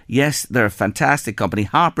Harp. Yes, they're a fantastic company.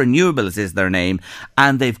 Harp Renewables is their name,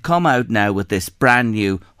 and they've come out now with this brand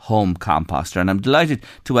new home composter, and I'm delighted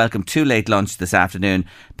to welcome to Late Lunch this afternoon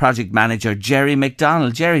project manager Jerry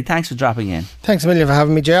McDonald. Jerry, thanks for dropping in. Thanks a million for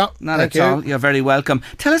having me, Joe. Not at all. You're very welcome.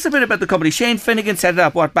 Tell us a bit about the company. Shane Finnegan set it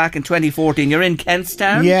up, back in 2014. You're in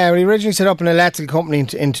Kentstown? Yeah, we originally set up an electrical company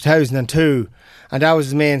in 2002, and that was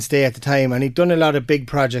his mainstay at the time, and he'd done a lot of big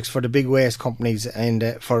projects for the big waste companies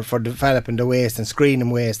and for developing the waste and screening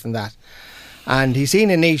waste and that. And he's seen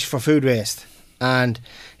a niche for food waste, and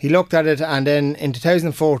he looked at it, and then in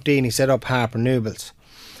 2014 he set up Harp Renewables,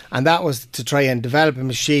 and that was to try and develop a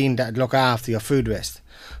machine that would look after your food waste.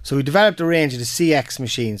 So we developed a range of the CX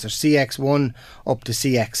machines, or CX1 up to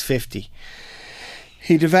CX50.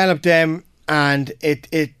 He developed them, and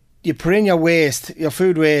you put in your waste, your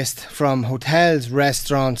food waste from hotels,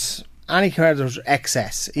 restaurants, any kind of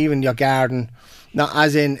excess, even your garden. Not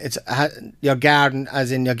as in it's your garden,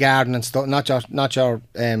 as in your garden and stuff. Not your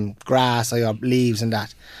grass or your leaves and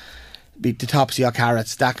that. Be the tops of your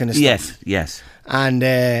carrots, that kind of stuff. Yes. And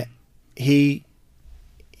he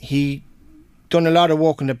done a lot of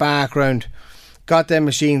work in the background, got them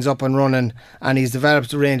machines up and running, and he's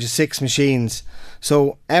developed a range of 6 machines.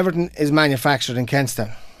 So everything is manufactured in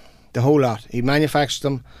Kentstown, the whole lot. He manufactures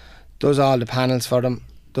them, does all the panels for them,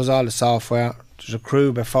 does all the software. There's a crew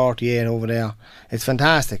about 48 over there. It's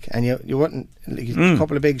fantastic, and you wouldn't a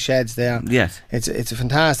couple of big sheds there. Yes, it's a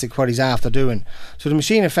fantastic what he's after doing. So the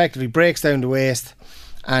machine effectively breaks down the waste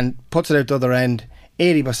and puts it out the other end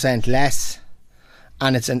 80% less,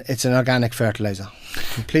 and it's an organic fertilizer,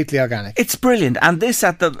 completely organic. It's brilliant, and this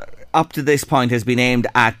up to this point has been aimed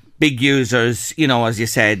at big users, as you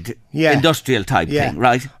said, industrial type thing,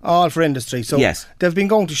 right? All for industry. So they've been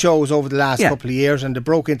going to shows over the last couple of years, and they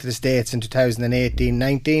broke into the States in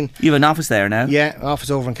 2018-19. You have an office there now? Yeah,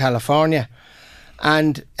 office over in California.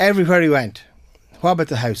 And everywhere he went, what about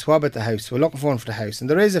the house? What about the house? We're looking for one for the house. And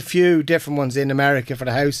there is a few different ones in America for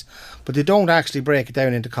the house, but they don't actually break it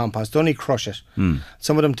down into compost. They only crush it.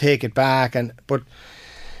 Some of them take it back, but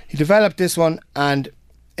he developed this one, and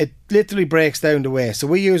it literally breaks down the waste. So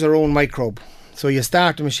we use our own microbe. So you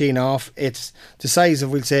start the machine off. It's the size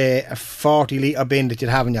of, we'll say, a 40 litre bin that you'd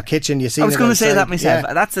have in your kitchen. You see? I was going to say that myself.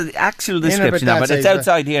 Yeah. That's the actual description of it. It's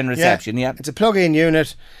outside here in reception. Yeah. It's a plug-in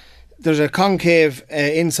unit. There's a concave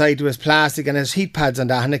inside to his plastic, and there's heat pads on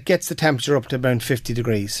that, and it gets the temperature up to around 50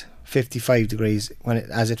 degrees, 55 degrees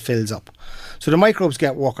as it fills up. So the microbes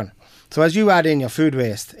get working. So as you add in your food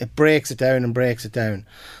waste, it breaks it down and breaks it down.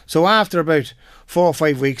 So after about 4 or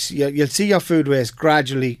 5 weeks, you'll see your food waste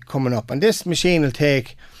gradually coming up. And this machine will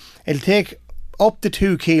take up to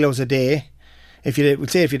 2 kilos a day. If you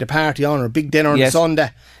had a party on or a big dinner on a Sunday,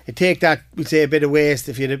 you take that, we'll say, a bit of waste.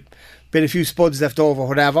 If you had a few spuds left over,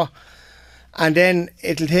 whatever, and then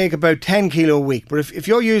it'll take about 10 kilo a week. But if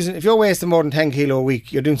you're wasting more than 10 kilo a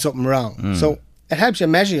week, you're doing something wrong. So it helps you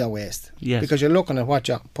measure your waste because you're looking at what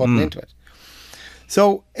you're putting into it.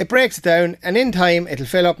 So it breaks it down, and in time it'll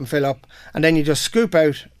fill up, and then you just scoop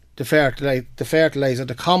out the fertilizer,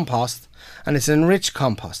 the compost, and it's an enriched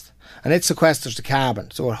compost, and it sequesters the carbon,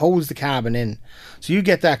 so it holds the carbon in. So you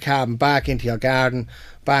get that carbon back into your garden,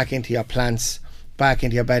 back into your plants, back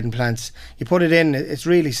into your bedding plants. You put it in, it's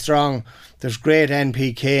really strong. There's great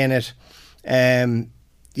NPK in it.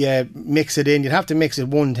 you mix it in. You'd have to mix it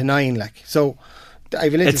 1 to 9, like. So I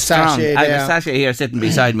have a little It's strong. sachet I there. have a sachet here sitting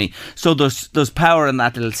beside me. So there's power in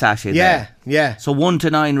that little sachet there. Yeah. So 1 to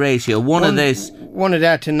 9 ratio. One of this. One of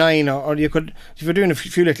that to 9, or you could, if you're doing a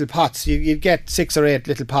few little pots, you'd get 6 or 8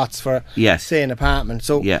 little pots for, say, an apartment.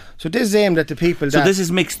 So, so this is aimed at the people. So that this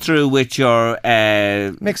is mixed through with your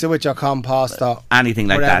mix it with your compost or anything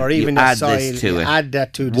like whatever, that. even you your add soil. this to You it. add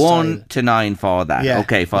that to the 1 soil. to 9 for that. Yeah,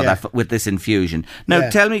 Okay, for yeah. that with this infusion. Now, Yeah.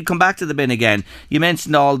 tell me, come back to the bin again. You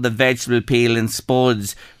mentioned all the vegetable peel and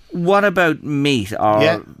spuds. What about meat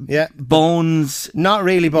or bones? Not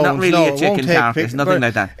really bones. Not really no, a it won't chicken take carcass, nothing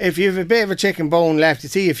like that. If you have a bit of a chicken bone left, you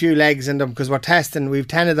see a few legs in them because we're testing. We've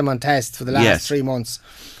 10 of them on test for the last 3 months.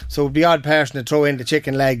 So it'd be odd person to throw in the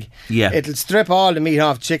chicken leg. Yeah. It'll strip all the meat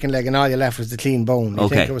off the chicken leg and all you're left was the clean bone. You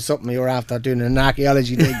think it was something you were after doing an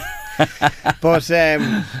archaeology dig. But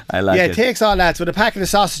I like it it. takes all that. So the packet of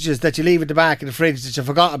sausages that you leave at the back of the fridge that you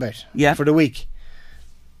forgot about for the week,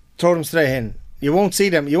 throw them straight in. You won't see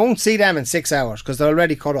them. You won't see them in 6 hours because they're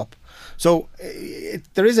already cut up. So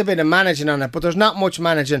there is a bit of managing on it, but there's not much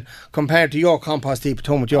managing compared to your compost heap at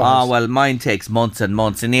home with yours. Oh, well, mine takes months and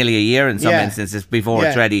months, and nearly a year in some instances before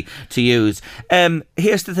it's ready to use.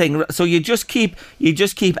 Here's the thing. So you just keep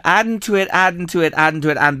adding to it, and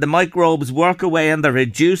the microbes work away and they're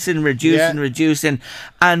reducing.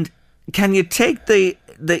 And can you take the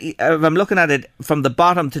if I'm looking at it from the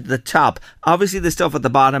bottom to the top, obviously the stuff at the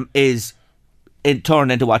bottom is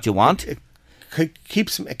turned into what you want. It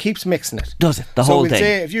keeps mixing it. Does it? The whole thing. So thing.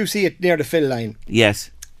 say if you see it near the fill line, yes,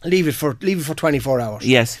 leave it for 24 hours.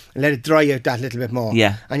 Yes, and let it dry out that little bit more.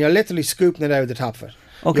 Yeah, and you're literally scooping it out of the top of it.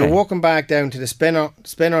 Okay. You're walking back down to the spinner.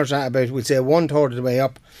 Spinner's at about, we'll say, 1/3 of the way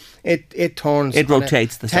up. It turns. It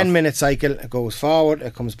rotates the 10-minute cycle. It goes forward.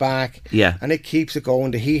 It comes back. Yeah, and it keeps it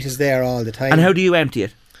going. The heat is there all the time. And how do you empty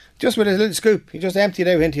it? Just with a little scoop. You just empty it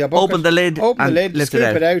out into your bucket. Open the lid, lift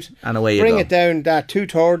scoop it out, and away you bring go. it down that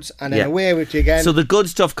 2/3, and then away with you again. So the good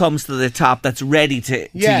stuff comes to the top. That's ready to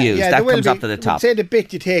use. That comes up to the top. Say the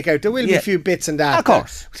bit you take out. There will be a few bits in that. Of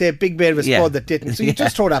course. Say a big bit of a spud that didn't. So you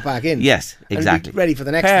just throw that back in. Yes, exactly. And be ready for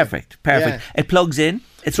the next. Perfect. Yeah. It plugs in.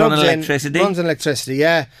 It's running electricity. Runs on electricity.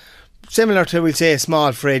 Yeah. Similar to, we'll say, a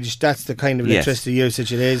small fridge. That's the kind of electricity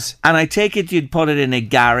usage it is. And I take it you'd put it in a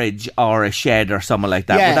garage or a shed or something like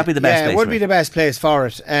that. Would that be the best place? Yeah, it would be the best place for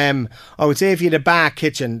it. I would say if you had a back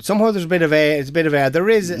kitchen, somehow there's a bit of air. There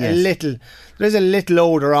is a little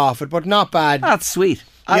odour off it, but not bad. That's sweet.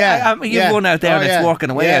 You've one out there and it's working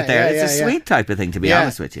away out there. It's a sweet type of thing, to be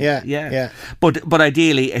honest with you. Yeah. But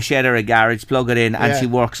ideally, a shed or a garage, plug it in, and she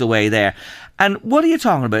works away there. And what are you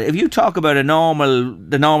talking about? If you talk about the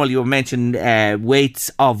normal, you mentioned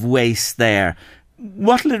weights of waste there.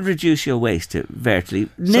 What will it reduce your waste to? Virtually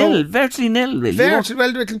nil, really.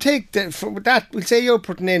 Well, it'll take that. We'll say you're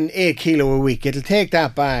putting in 8 kilo a week. It'll take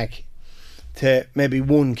that back to maybe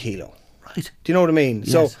 1 kilo. Right. Do you know what I mean?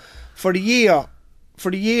 Yes. So for the year,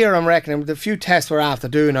 I'm reckoning the few tests we're after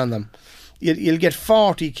doing on them, you'll get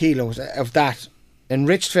 40 kilos of that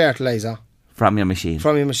enriched fertiliser from your machine.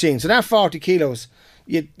 So that 40 kilos,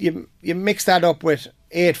 you mix that up with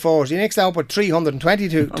 8 4s. You mix that up with 320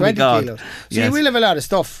 kilos. So you will have a lot of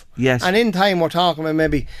stuff. Yes. And in time, we're talking about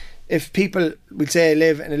maybe if people, we'll say,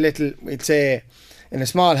 live in in a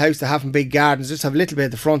small house, they haven't big gardens, just have a little bit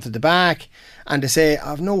at the front and the back, and they say,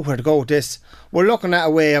 I've nowhere to go with this. We're looking at a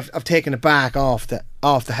way of taking it back off the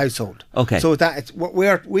household. Okay. So that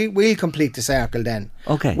we'll complete the circle then.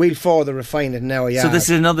 Okay. We'll further refine it in our yard. So this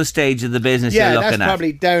is another stage of the business you're looking at. Yeah, that's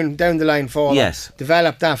probably down the line for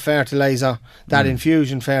develop that fertiliser, that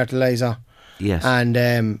infusion fertiliser. Yes.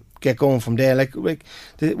 And get going from there. Like we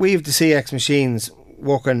have the CX machines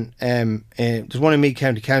working. There's one in Meath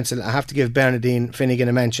County Council. I have to give Bernadine Finnegan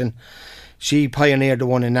a mention. She pioneered the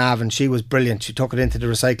one in Navan. She was brilliant. She took it into the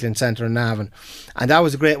recycling centre in Navan, and that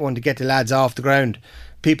was a great one to get the lads off the ground.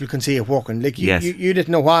 People can see it working. Like you didn't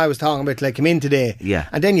know what I was talking about. Like, come in today,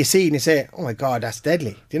 and then you see it and you say, "Oh my God, that's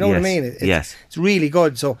deadly." Do you know what I mean? It's really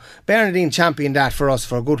good. So Bernadine championed that for us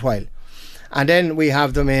for a good while, and then we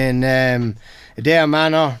have them in Adair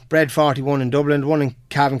Manor, Bread 41 in Dublin, one in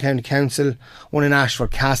Cavan County Council, one in Ashford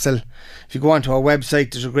Castle. If you go onto our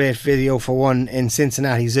website, there's a great video for one in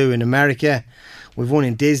Cincinnati Zoo in America. We've one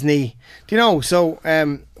in Disney. Do you know? So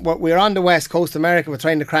we're on the west coast of America. We're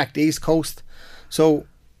trying to crack the east coast. So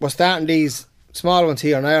we're starting these small ones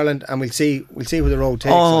here in Ireland, and we'll see where the road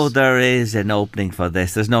takes us. Oh, there is an opening for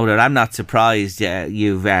this. There's no doubt. I'm not surprised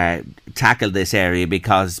you've tackled this area,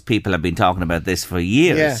 because people have been talking about this for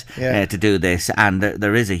years to do this, and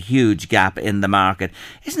there is a huge gap in the market.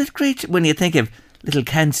 Isn't it great when you think of little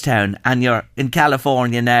Kentstown and you're in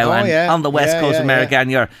California now on the west coast of America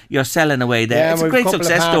and you're selling away there. It's a great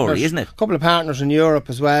success story, isn't it? A couple of partners in Europe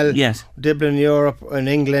as well. Yes. Dublin, Europe, and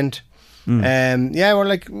England. We're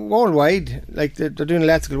like worldwide. Like they're doing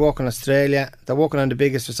electrical work in Australia. They're working on the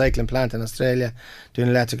biggest recycling plant in Australia, doing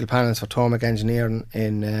electrical panels for Tormac Engineering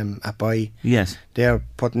in at Boy. Yes, they're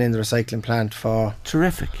putting in the recycling plant for.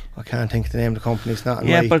 Terrific. I can't think of the name of the company. It's not.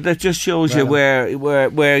 But that just shows you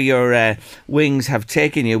where your wings have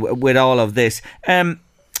taken you with all of this.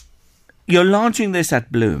 You're launching this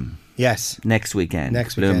at Bloom. Yes. Next weekend.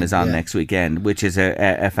 Bloom is on next weekend, which is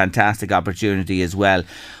a fantastic opportunity as well.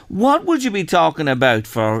 What would you be talking about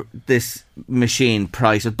for this machine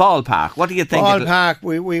price at ballpark? What do you think? Ballpark,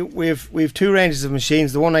 we've two ranges of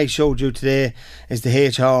machines. The one I showed you today is the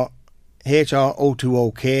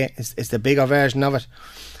HR020K. It's the bigger version of it.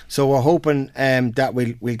 So we're hoping that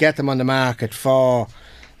we'll get them on the market for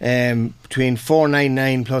between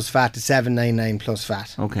 $499 plus VAT to $799 plus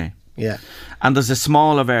VAT. Okay. Yeah. And there's a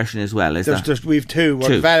smaller version as well, is there? We've two. We're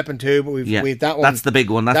developing two, but we've that one. That's the big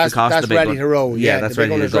one. That's the cost of the big one. That's ready to roll. Yeah, that's the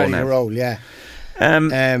big ready to go now. Roll, yeah.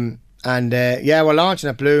 We're launching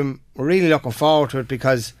at Bloom. We're really looking forward to it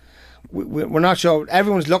because we're not sure.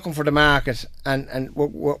 Everyone's looking for the market, and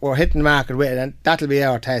we're hitting the market with it, and that'll be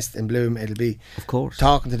our test in Bloom. It'll be, of course,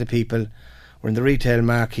 talking to the people. We're in the retail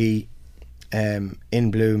marquee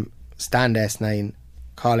in Bloom. Stand S9.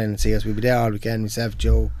 Call in and see us. We'll be there all weekend. Myself,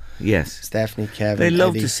 Joe. Yes. Stephanie, Kevin, they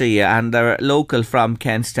love Eddie. to see you, and they're local from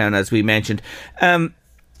Kentstown, as we mentioned.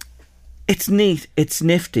 It's neat, it's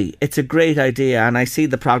nifty, it's a great idea, and I see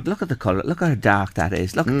the product. Look at the colour, look how dark that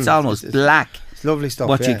is. Look, it's almost black. It's lovely stuff.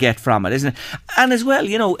 What you get from it, isn't it? And as well,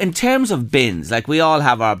 in terms of bins, like we all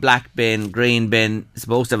have our black bin, green bin,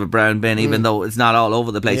 supposed to have a brown bin, even though it's not all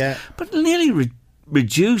over the place. Yeah. But it'll nearly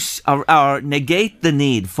reduce or negate the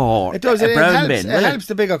need for a brown bin. It helps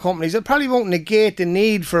the bigger companies. It probably won't negate the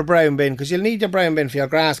need for a brown bin, because you'll need your brown bin for your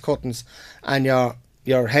grass cuttings and your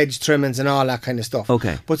hedge trimmings and all that kind of stuff.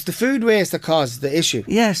 Okay. But it's the food waste that causes the issue.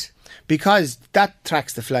 Yes. Because that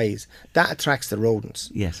attracts the flies. That attracts the rodents.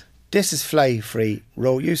 Yes. This is fly free.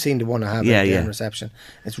 You've seen the one I have in reception.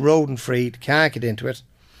 It's rodent free. You can't get into it.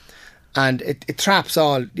 And it traps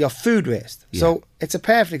all your food waste. Yeah. So it's a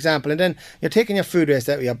perfect example. And then you're taking your food waste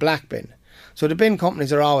out of your black bin. So the bin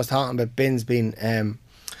companies are always talking about bins being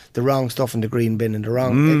the wrong stuff in the green bin and the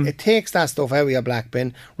wrong. It takes that stuff out of your black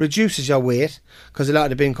bin, reduces your weight, because a lot of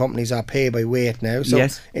the bin companies are paid by weight now. So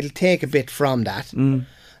it'll take a bit from that. And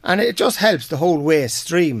it just helps the whole waste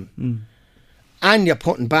stream. And you're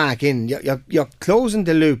putting back in. You're closing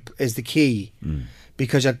the loop is the key.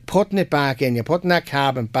 Because you're putting it back in, you're putting that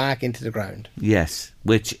carbon back into the ground. Yes,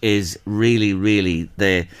 which is really, really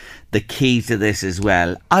the key to this as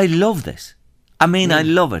well. I love this. I mean, I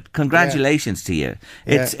love it. Congratulations to you.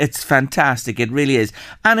 It's fantastic. It really is.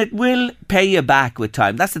 And it will pay you back with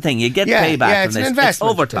time. That's the thing. You get payback from this. Investment. It's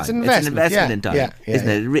over time. It's an investment in time, isn't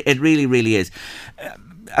it? It really, really is.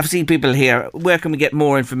 I've seen people here. Where can we get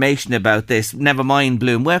more information about this? Never mind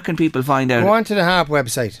Bloom. Where can people find out? Go on to the Harp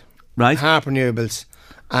website. Right. Harp Renewables.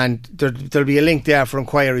 And there'll be a link there for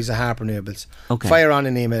inquiries at Harp Renewables. Okay. Fire on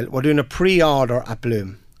an email. We're doing a pre-order at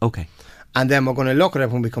Bloom. Okay. And then we're going to look at it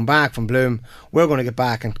when we come back from Bloom. We're going to get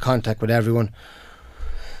back in contact with everyone.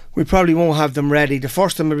 We probably won't have them ready. The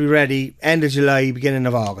first one will be ready end of July, beginning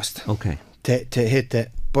of August. Okay. To hit the...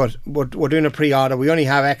 But we're doing a pre-order. We only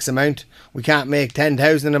have X amount. We can't make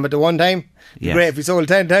 10,000 of them at the one time. It'd be great if we sold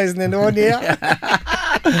 10,000 in the 1 year.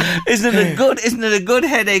 Isn't it a good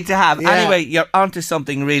headache to have? Yeah. Anyway, you're onto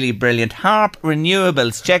something really brilliant. Harp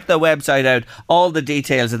Renewables. Check their website out. All the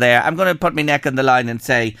details are there. I'm going to put my neck on the line and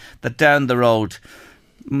say that down the road,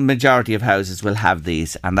 majority of houses will have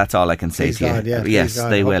these, and that's all I can say to you. Yes,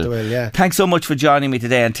 they will. Thanks so much for joining me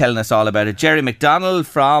today and telling us all about it. Jerry McDonald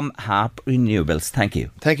from Harp Renewables. Thank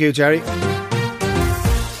you. Thank you, Jerry.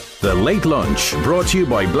 The Late Lunch, brought to you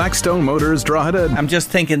by Blackstone Motors Drogheda. I'm just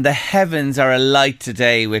thinking the heavens are alight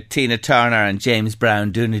today with Tina Turner and James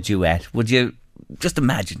Brown doing a duet. Would you just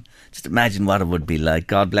imagine? Just imagine what it would be like.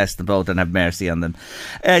 God bless them both and have mercy on them.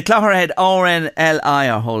 Clogherhead RNLI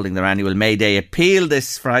are holding their annual May Day appeal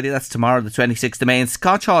this Friday. That's tomorrow, the 26th of May, in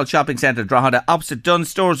Scotch Hall Shopping Centre, Drogheda, opposite Dunn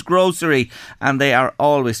Stores Grocery. And they are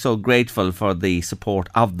always so grateful for the support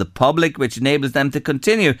of the public, which enables them to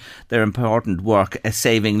continue their important work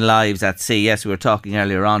saving lives at sea. Yes, we were talking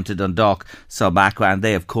earlier on to Dundalk Sub Aqua, and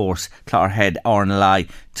they, of course, Clogherhead RNLI,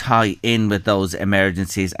 tie in with those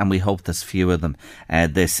emergencies, and we hope there's few of them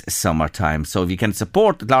this summertime. So if you can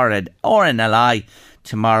support the Clogherhead RNLI,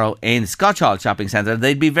 tomorrow in Scotch Hall Shopping Centre.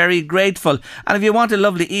 They'd be very grateful. And if you want a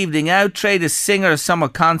lovely evening out, Trade Singer Summer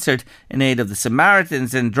Concert in aid of the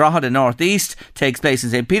Samaritans in Drogheda North East takes place in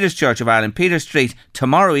St. Peter's Church of Ireland, Peter Street,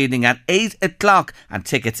 tomorrow evening at 8 o'clock, and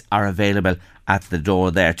tickets are available at the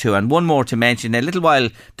door there too. And one more to mention, a little while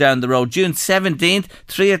down the road, June 17th,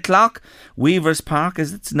 3 o'clock, Weavers Park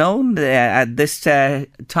as it's known at this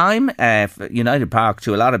time, United Park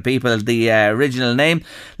to a lot of people, the original name.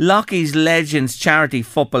 Lockie's Legends charity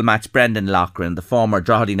football match. Brendan Loughran, the former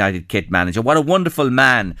Drogheda United kit manager, what a wonderful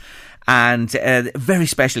man. And a very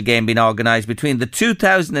special game being organised between the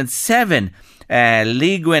 2007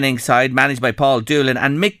 league winning side managed by Paul Doolan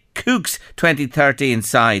and Mick Cook's 2013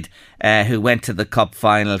 side who went to the cup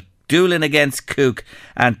final. Doolan against Cook,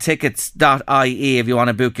 and tickets.ie if you want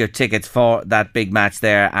to book your tickets for that big match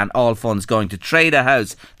there, and all funds going to Trader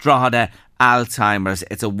House, Drogheda Alzheimer's.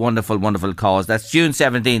 It's a wonderful, wonderful cause. That's June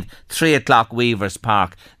 17th, 3 o'clock, Weavers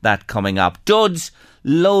Park, that coming up. Duds,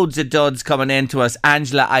 loads of duds coming in to us.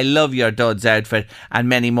 Angela, I love your duds outfit, and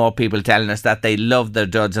many more people telling us that they love their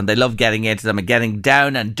duds and they love getting into them and getting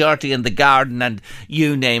down and dirty in the garden and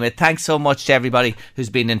you name it. Thanks so much to everybody who's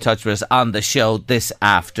been in touch with us on the show this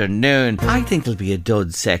afternoon. I think there'll be a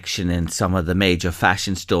duds section in some of the major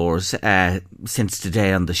fashion stores since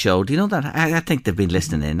today on the show. Do you know that? I think they've been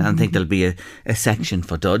listening in, and I think there'll be a section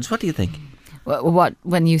for duds. What do you think? What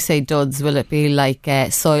when you say duds, will it be like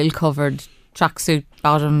soil covered tracksuit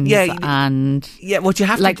bottoms? And what you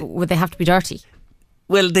have like to would they have to be dirty?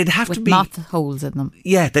 Well, they'd have with to be moth holes in them.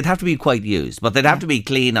 Yeah, they'd have to be quite used, but they'd have to be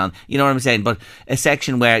clean on. You know what I'm saying? But a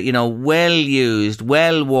section where, you know, well used,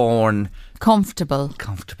 well worn, comfortable.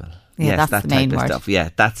 Yeah, yes, that's that the main type of word. stuff. Yeah,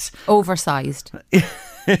 that's oversized.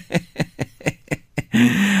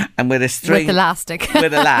 And with a string, with elastic,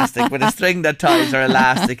 with a string that ties or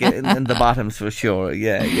elastic in the bottoms for sure.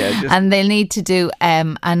 Yeah. And they'll need to do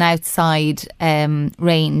an outside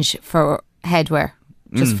range for headwear.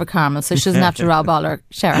 Just for Carmel, so she doesn't have to rob all her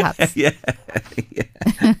shower hats. Yeah.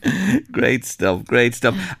 Great stuff.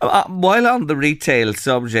 While on the retail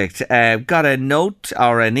subject, got a note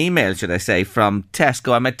or an email, should I say, from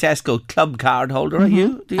Tesco. I'm a Tesco club card holder. Are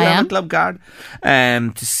you? Do you have a club card?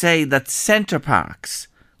 To say that Centre Parks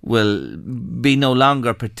will be no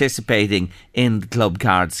longer participating in the club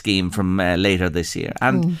card scheme from later this year.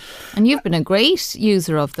 And you've been a great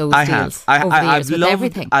user of those deals over the years with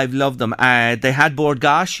everything. I've loved them. They had Bord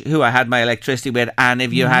Gosh, who I had my electricity with, and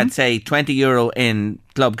if you had, say, €20 in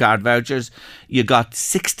club card vouchers, you got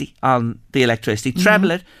 60 on the electricity. Treble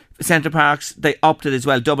it. Centre Parks, they upped it as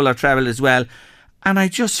well, double or treble as well. And I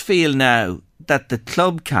just feel now that the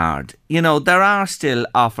club card, you know, there are still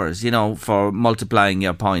offers, you know, for multiplying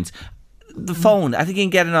your points. The phone, I think you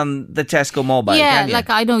can get it on the Tesco mobile. Yeah,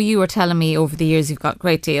 like I know you were telling me over the years you've got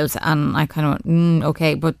great deals, and I kind of went,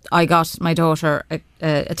 okay, but I got my daughter a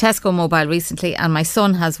Tesco mobile recently, and my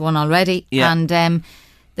son has one already. Yeah. And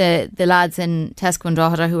the lads in Tesco and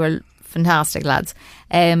Drogheda, who are fantastic lads,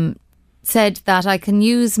 said that I can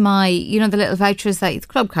use my, you know, the little vouchers, that it's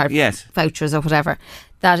club card vouchers or whatever,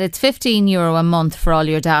 that it's €15 a month for all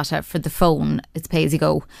your data. For the phone, it's pay as you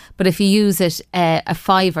go. But if you use it, a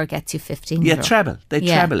fiver gets you €15. Yeah, treble. They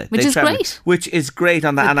treble it. Which is great. Which is great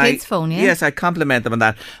on that. The kids' phone, yeah. Yes, I compliment them on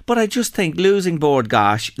that. But I just think losing Bord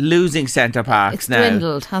Gosh, losing Centre Parks it's now. It's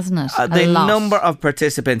dwindled, hasn't it? The number of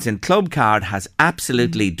participants in Club Card has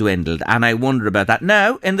absolutely dwindled, and I wonder about that.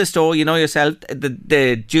 Now, in the store, you know yourself,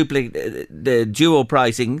 the duo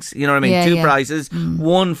pricings, you know what I mean? Two prices,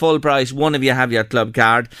 one full price, one if you have your Club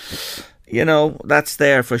Card. You know, that's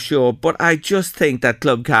there for sure. But I just think that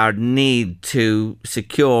Club Card need to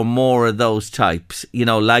secure more of those types, you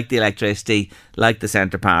know, like the electricity, like the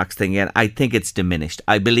Centre Parks thing. And I think it's diminished.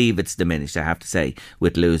 I believe it's diminished, I have to say,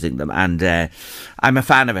 with losing them. And I'm a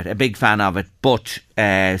fan of it, a big fan of it. But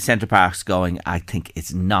Centre Parks going, I think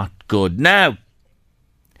it's not good. Now,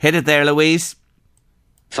 hit it there, Louise.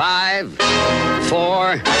 5,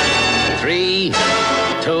 4, 3,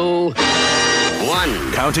 2,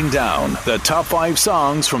 1. Counting down the top 5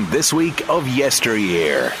 songs from this week of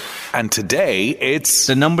yesteryear. And today it's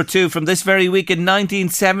the number 2 from this very week in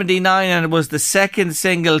 1979, and it was the second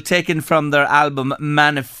single taken from their album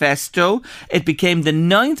Manifesto. It became the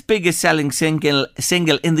 9th biggest selling single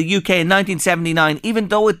in the UK in 1979, even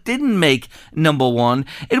though it didn't make number 1.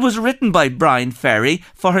 It was written by Brian Ferry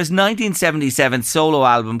for his 1977 solo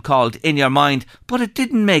album called In Your Mind, but it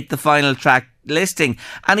didn't make the final track listing,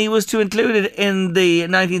 and he was to include it in the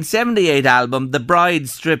 1978 album The Bride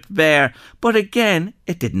Stripped Bare, but again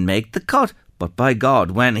it didn't make the cut. But by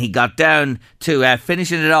God, when he got down to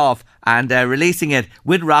finishing it off and releasing it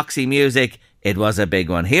with Roxy Music, It was a big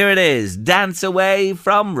one. Here it is, Dance Away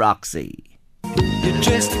from Roxy. You're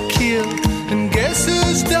just a kill, and guess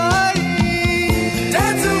who's dying?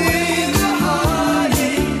 Dance away the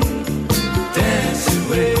heartache. Dance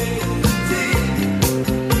away.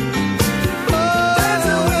 Dance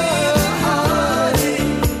away the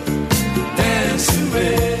heartache. Dance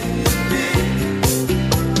away.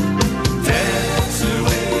 Dance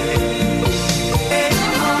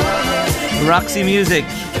away. Roxy Music,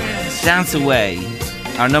 Dance Away.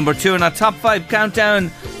 Our number 2 in our top 5 countdown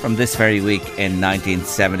from this very week in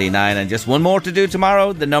 1979. And just one more to do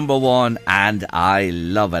tomorrow, the number 1. And I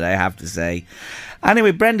love it, I have to say.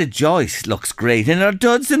 Anyway, Brenda Joyce looks great in her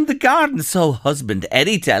duds in the garden. So husband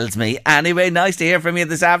Eddie tells me. Anyway, nice to hear from you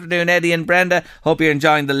this afternoon, Eddie and Brenda. Hope you're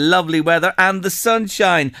enjoying the lovely weather and the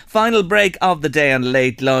sunshine. Final break of the day and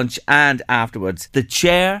late lunch. And afterwards, the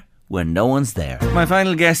chair when no one's there. My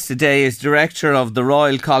final guest today is Director of the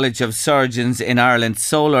Royal College of Surgeons in Ireland's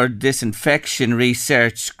Solar Disinfection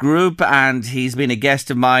Research Group, and he's been a guest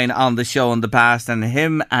of mine on the show in the past, and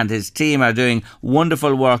him and his team are doing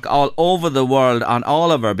wonderful work all over the world on all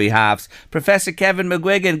of our behalves. Professor Kevin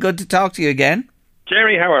McGuigan, good to talk to you again.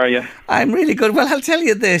 Jerry, how are you? I'm really good. Well, I'll tell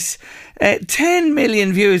you this. 10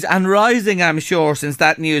 million views and rising, I'm sure, since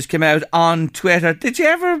that news came out on Twitter. Did you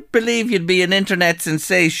ever believe you'd be an internet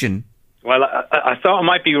sensation? Well, I thought I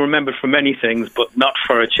might be remembered for many things, but not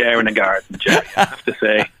for a chair in a garden, Jerry, I have to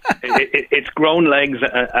say. It's grown legs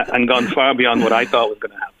and gone far beyond what I thought was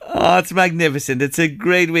going to happen. Oh, it's magnificent. It's a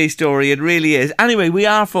great wee story. It really is. Anyway, we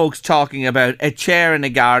are, folks, talking about a chair in a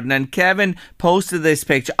garden, and Kevin posted this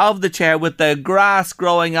picture of the chair with the grass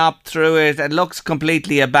growing up through it. It looks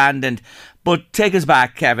completely abandoned. But take us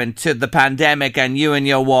back, Kevin, to the pandemic and you and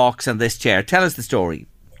your walks on this chair. Tell us the story.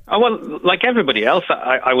 Oh, well, like everybody else,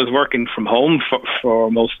 I was working from home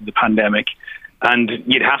for most of the pandemic, and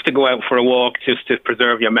you'd have to go out for a walk just to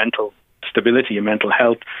preserve your mental stability, your mental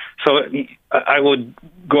health. So I would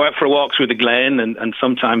go out for a walk through the Glen, and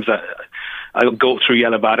sometimes I would go through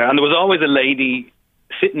Yellowbatter, and there was always a lady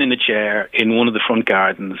sitting in a chair in one of the front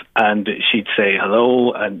gardens, and she'd say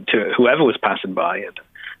hello and to whoever was passing by,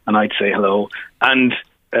 and I'd say hello, and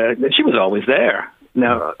she was always there.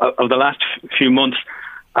 Now, over the last few months,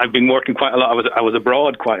 I've been working quite a lot. I was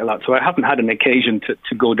abroad quite a lot, so I haven't had an occasion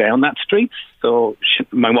to go down that street. So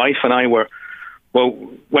my wife and I went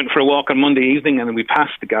for a walk on Monday evening, and then we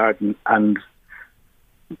passed the garden, and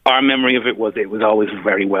our memory of it was always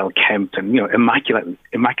very well kept and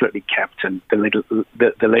immaculately kept. And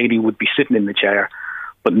the lady would be sitting in the chair,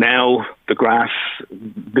 but now the grass,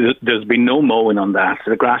 there's been no mowing on that.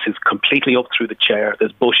 The grass is completely up through the chair.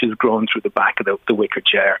 There's bushes growing through the back of the wicker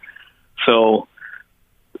chair. So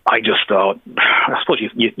I just thought, I suppose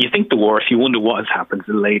you think the worst, you wonder what has happened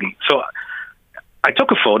to the lady. So I took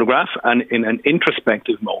a photograph, and in an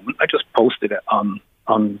introspective moment, I just posted it on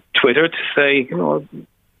Twitter to say,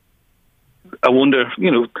 I wonder,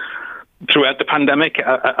 throughout the pandemic,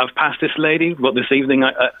 I've passed this lady, but this evening,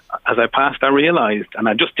 as I passed, I realised, and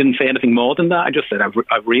I just didn't say anything more than that. I just said,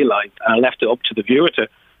 I've realised, and I left it up to the viewer to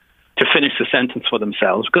finish the sentence for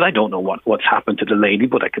themselves, because I don't know what's happened to the lady,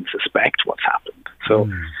 but I can suspect what's happened.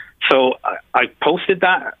 So I posted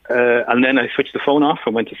that, and then I switched the phone off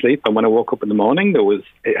and went to sleep. And when I woke up in the morning,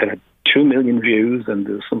 it had 2 million views, and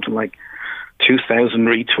there was something like 2,000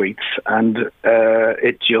 retweets, and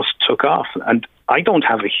it just took off. And I don't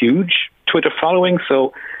have a huge Twitter following,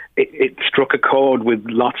 so it struck a chord with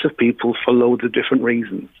lots of people for loads of different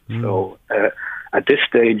reasons. So at this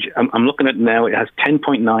stage, I'm looking at it now, it has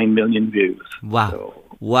 10.9 million views. Wow. So,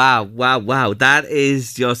 Wow. That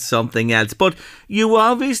is just something else. But you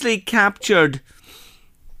obviously captured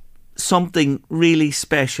something really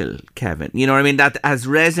special, Kevin. You know what I mean? That has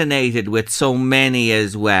resonated with so many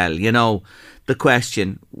as well. The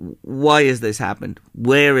question, why has this happened?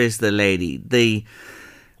 Where is the lady? The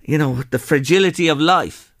fragility of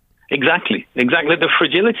life. Exactly. The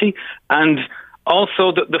fragility, and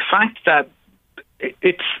also the fact that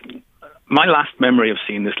it's my last memory of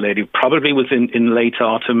seeing this lady probably was in late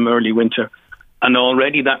autumn, early winter, and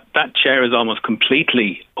already that chair is almost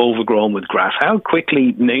completely overgrown with grass. How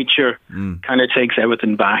quickly nature kind of takes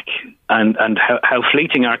everything back, and how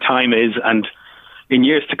fleeting our time is, and in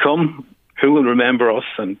years to come, who will remember us?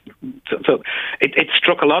 And so it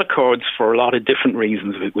struck a lot of chords for a lot of different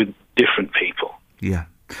reasons with different people. Yeah.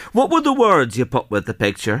 What were the words you put with the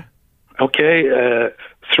picture? Okay,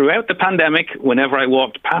 throughout the pandemic, whenever I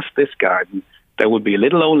walked past this garden, there would be a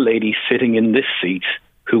little old lady sitting in this seat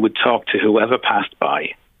who would talk to whoever passed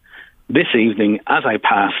by. This evening, as I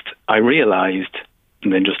passed, I realised,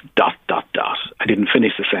 and then just ... I didn't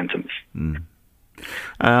finish the sentence.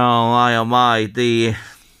 Oh my. The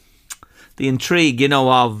intrigue,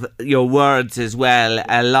 of your words as well,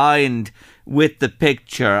 aligned with the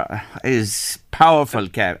picture, is powerful,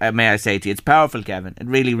 may I say to you. It's powerful, Kevin. It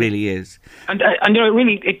really, really is. And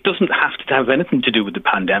really, it doesn't have to have anything to do with the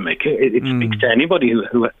pandemic. It speaks to anybody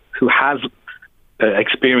who has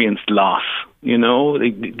experienced loss.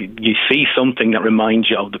 You see something that reminds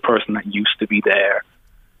you of the person that used to be there,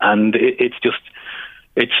 and it's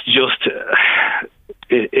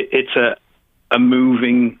a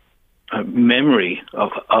moving memory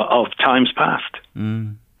of times past.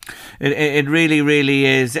 It really, really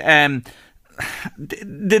is. Did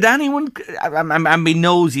anyone? I'm being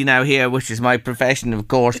nosy now here, which is my profession, of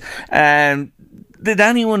course. Did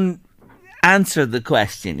anyone answer the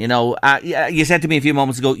question? You said to me a few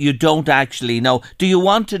moments ago, you don't actually know. Do you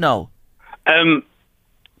want to know?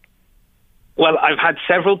 Well, I've had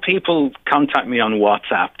several people contact me on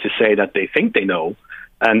WhatsApp to say that they think they know,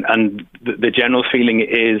 and the general feeling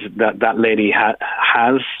is that lady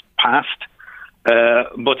has passed.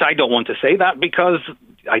 But I don't want to say that because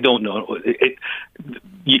I don't know.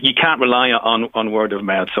 You can't rely on word of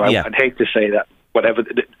mouth. So I'd hate to say that. Whatever.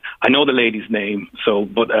 I know the lady's name,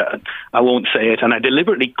 but I won't say it. And I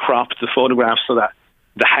deliberately cropped the photograph so that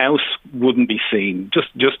the house wouldn't be seen,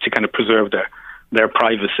 just to kind of preserve their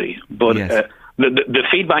privacy. But the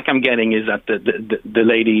feedback I'm getting is that the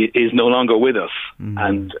lady is no longer with us,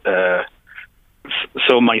 and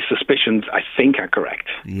so my suspicions, I think, are correct.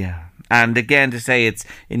 Yeah. And again, to say it's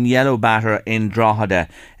in Yellowbatter in Drogheda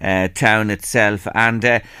town itself. And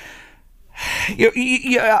did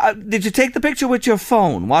you take the picture with your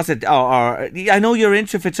phone? Was it? Or I know you're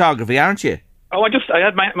into photography, aren't you? Oh, I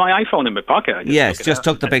had my iPhone in my pocket. Just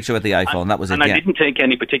took the picture with the iPhone. That was it. And I didn't take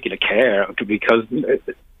any particular care because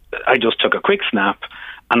I just took a quick snap,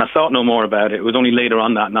 and I thought no more about it. It was only later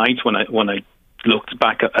on that night when I looked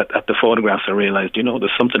back at the photographs, I realised,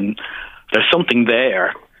 there's something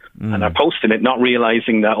there. And I posted it, not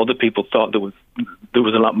realising that other people thought there was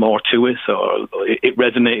a lot more to it, so it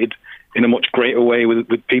resonated in a much greater way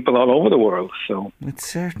with people all over the world. So it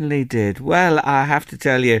certainly did. Well, I have to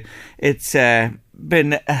tell you, it's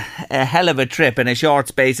been a hell of a trip in a short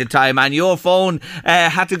space of time, and your phone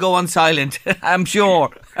had to go on silent, I'm sure.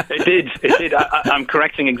 It did. I'm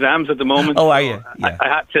correcting exams at the moment. Oh, are you? Yeah. I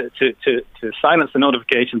had to silence the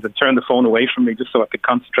notifications and turn the phone away from me just so I could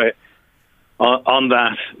concentrate on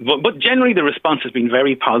that. But generally the response has been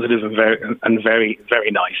very positive and very,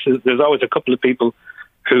 very nice. There's always a couple of people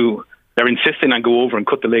who they're insisting I go over and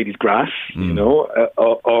cut the lady's grass,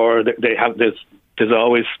 or there's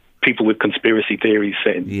always people with conspiracy theories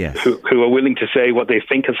saying who are willing to say what they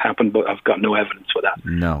think has happened, but I've got no evidence for that.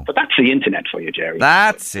 No. But that's the internet for you, Jerry.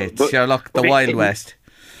 That's it, Sherlock, the Wild West.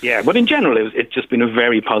 Yeah, but in general, it's just been a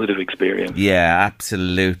very positive experience. Yeah,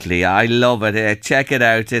 absolutely. I love it. Check it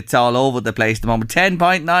out. It's all over the place at the moment.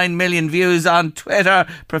 10.9 million views on Twitter.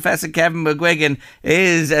 Professor Kevin McGuigan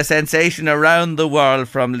is a sensation around the world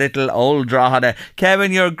from little old Drogheda.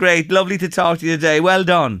 Kevin, you're great. Lovely to talk to you today. Well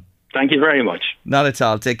done. Thank you very much. Not at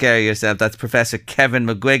all. Take care of yourself. That's Professor Kevin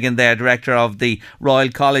McGuigan there, Director of the Royal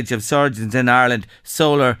College of Surgeons in Ireland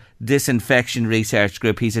Solar Disinfection Research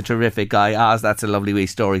Group. He's a terrific guy. That's a lovely wee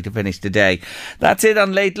story to finish today. That's it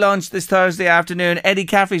on Late Lunch this Thursday afternoon. Eddie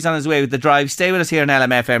Caffrey's on his way with The Drive. Stay with us here on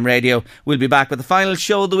LMFM Radio. We'll be back with the final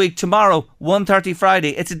show of the week tomorrow, 1:30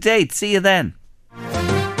 Friday. It's a date. See you then.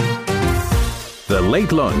 The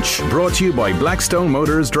Late Lunch, brought to you by Blackstone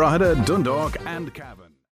Motors, Drogheda, Dundalk and Cavan.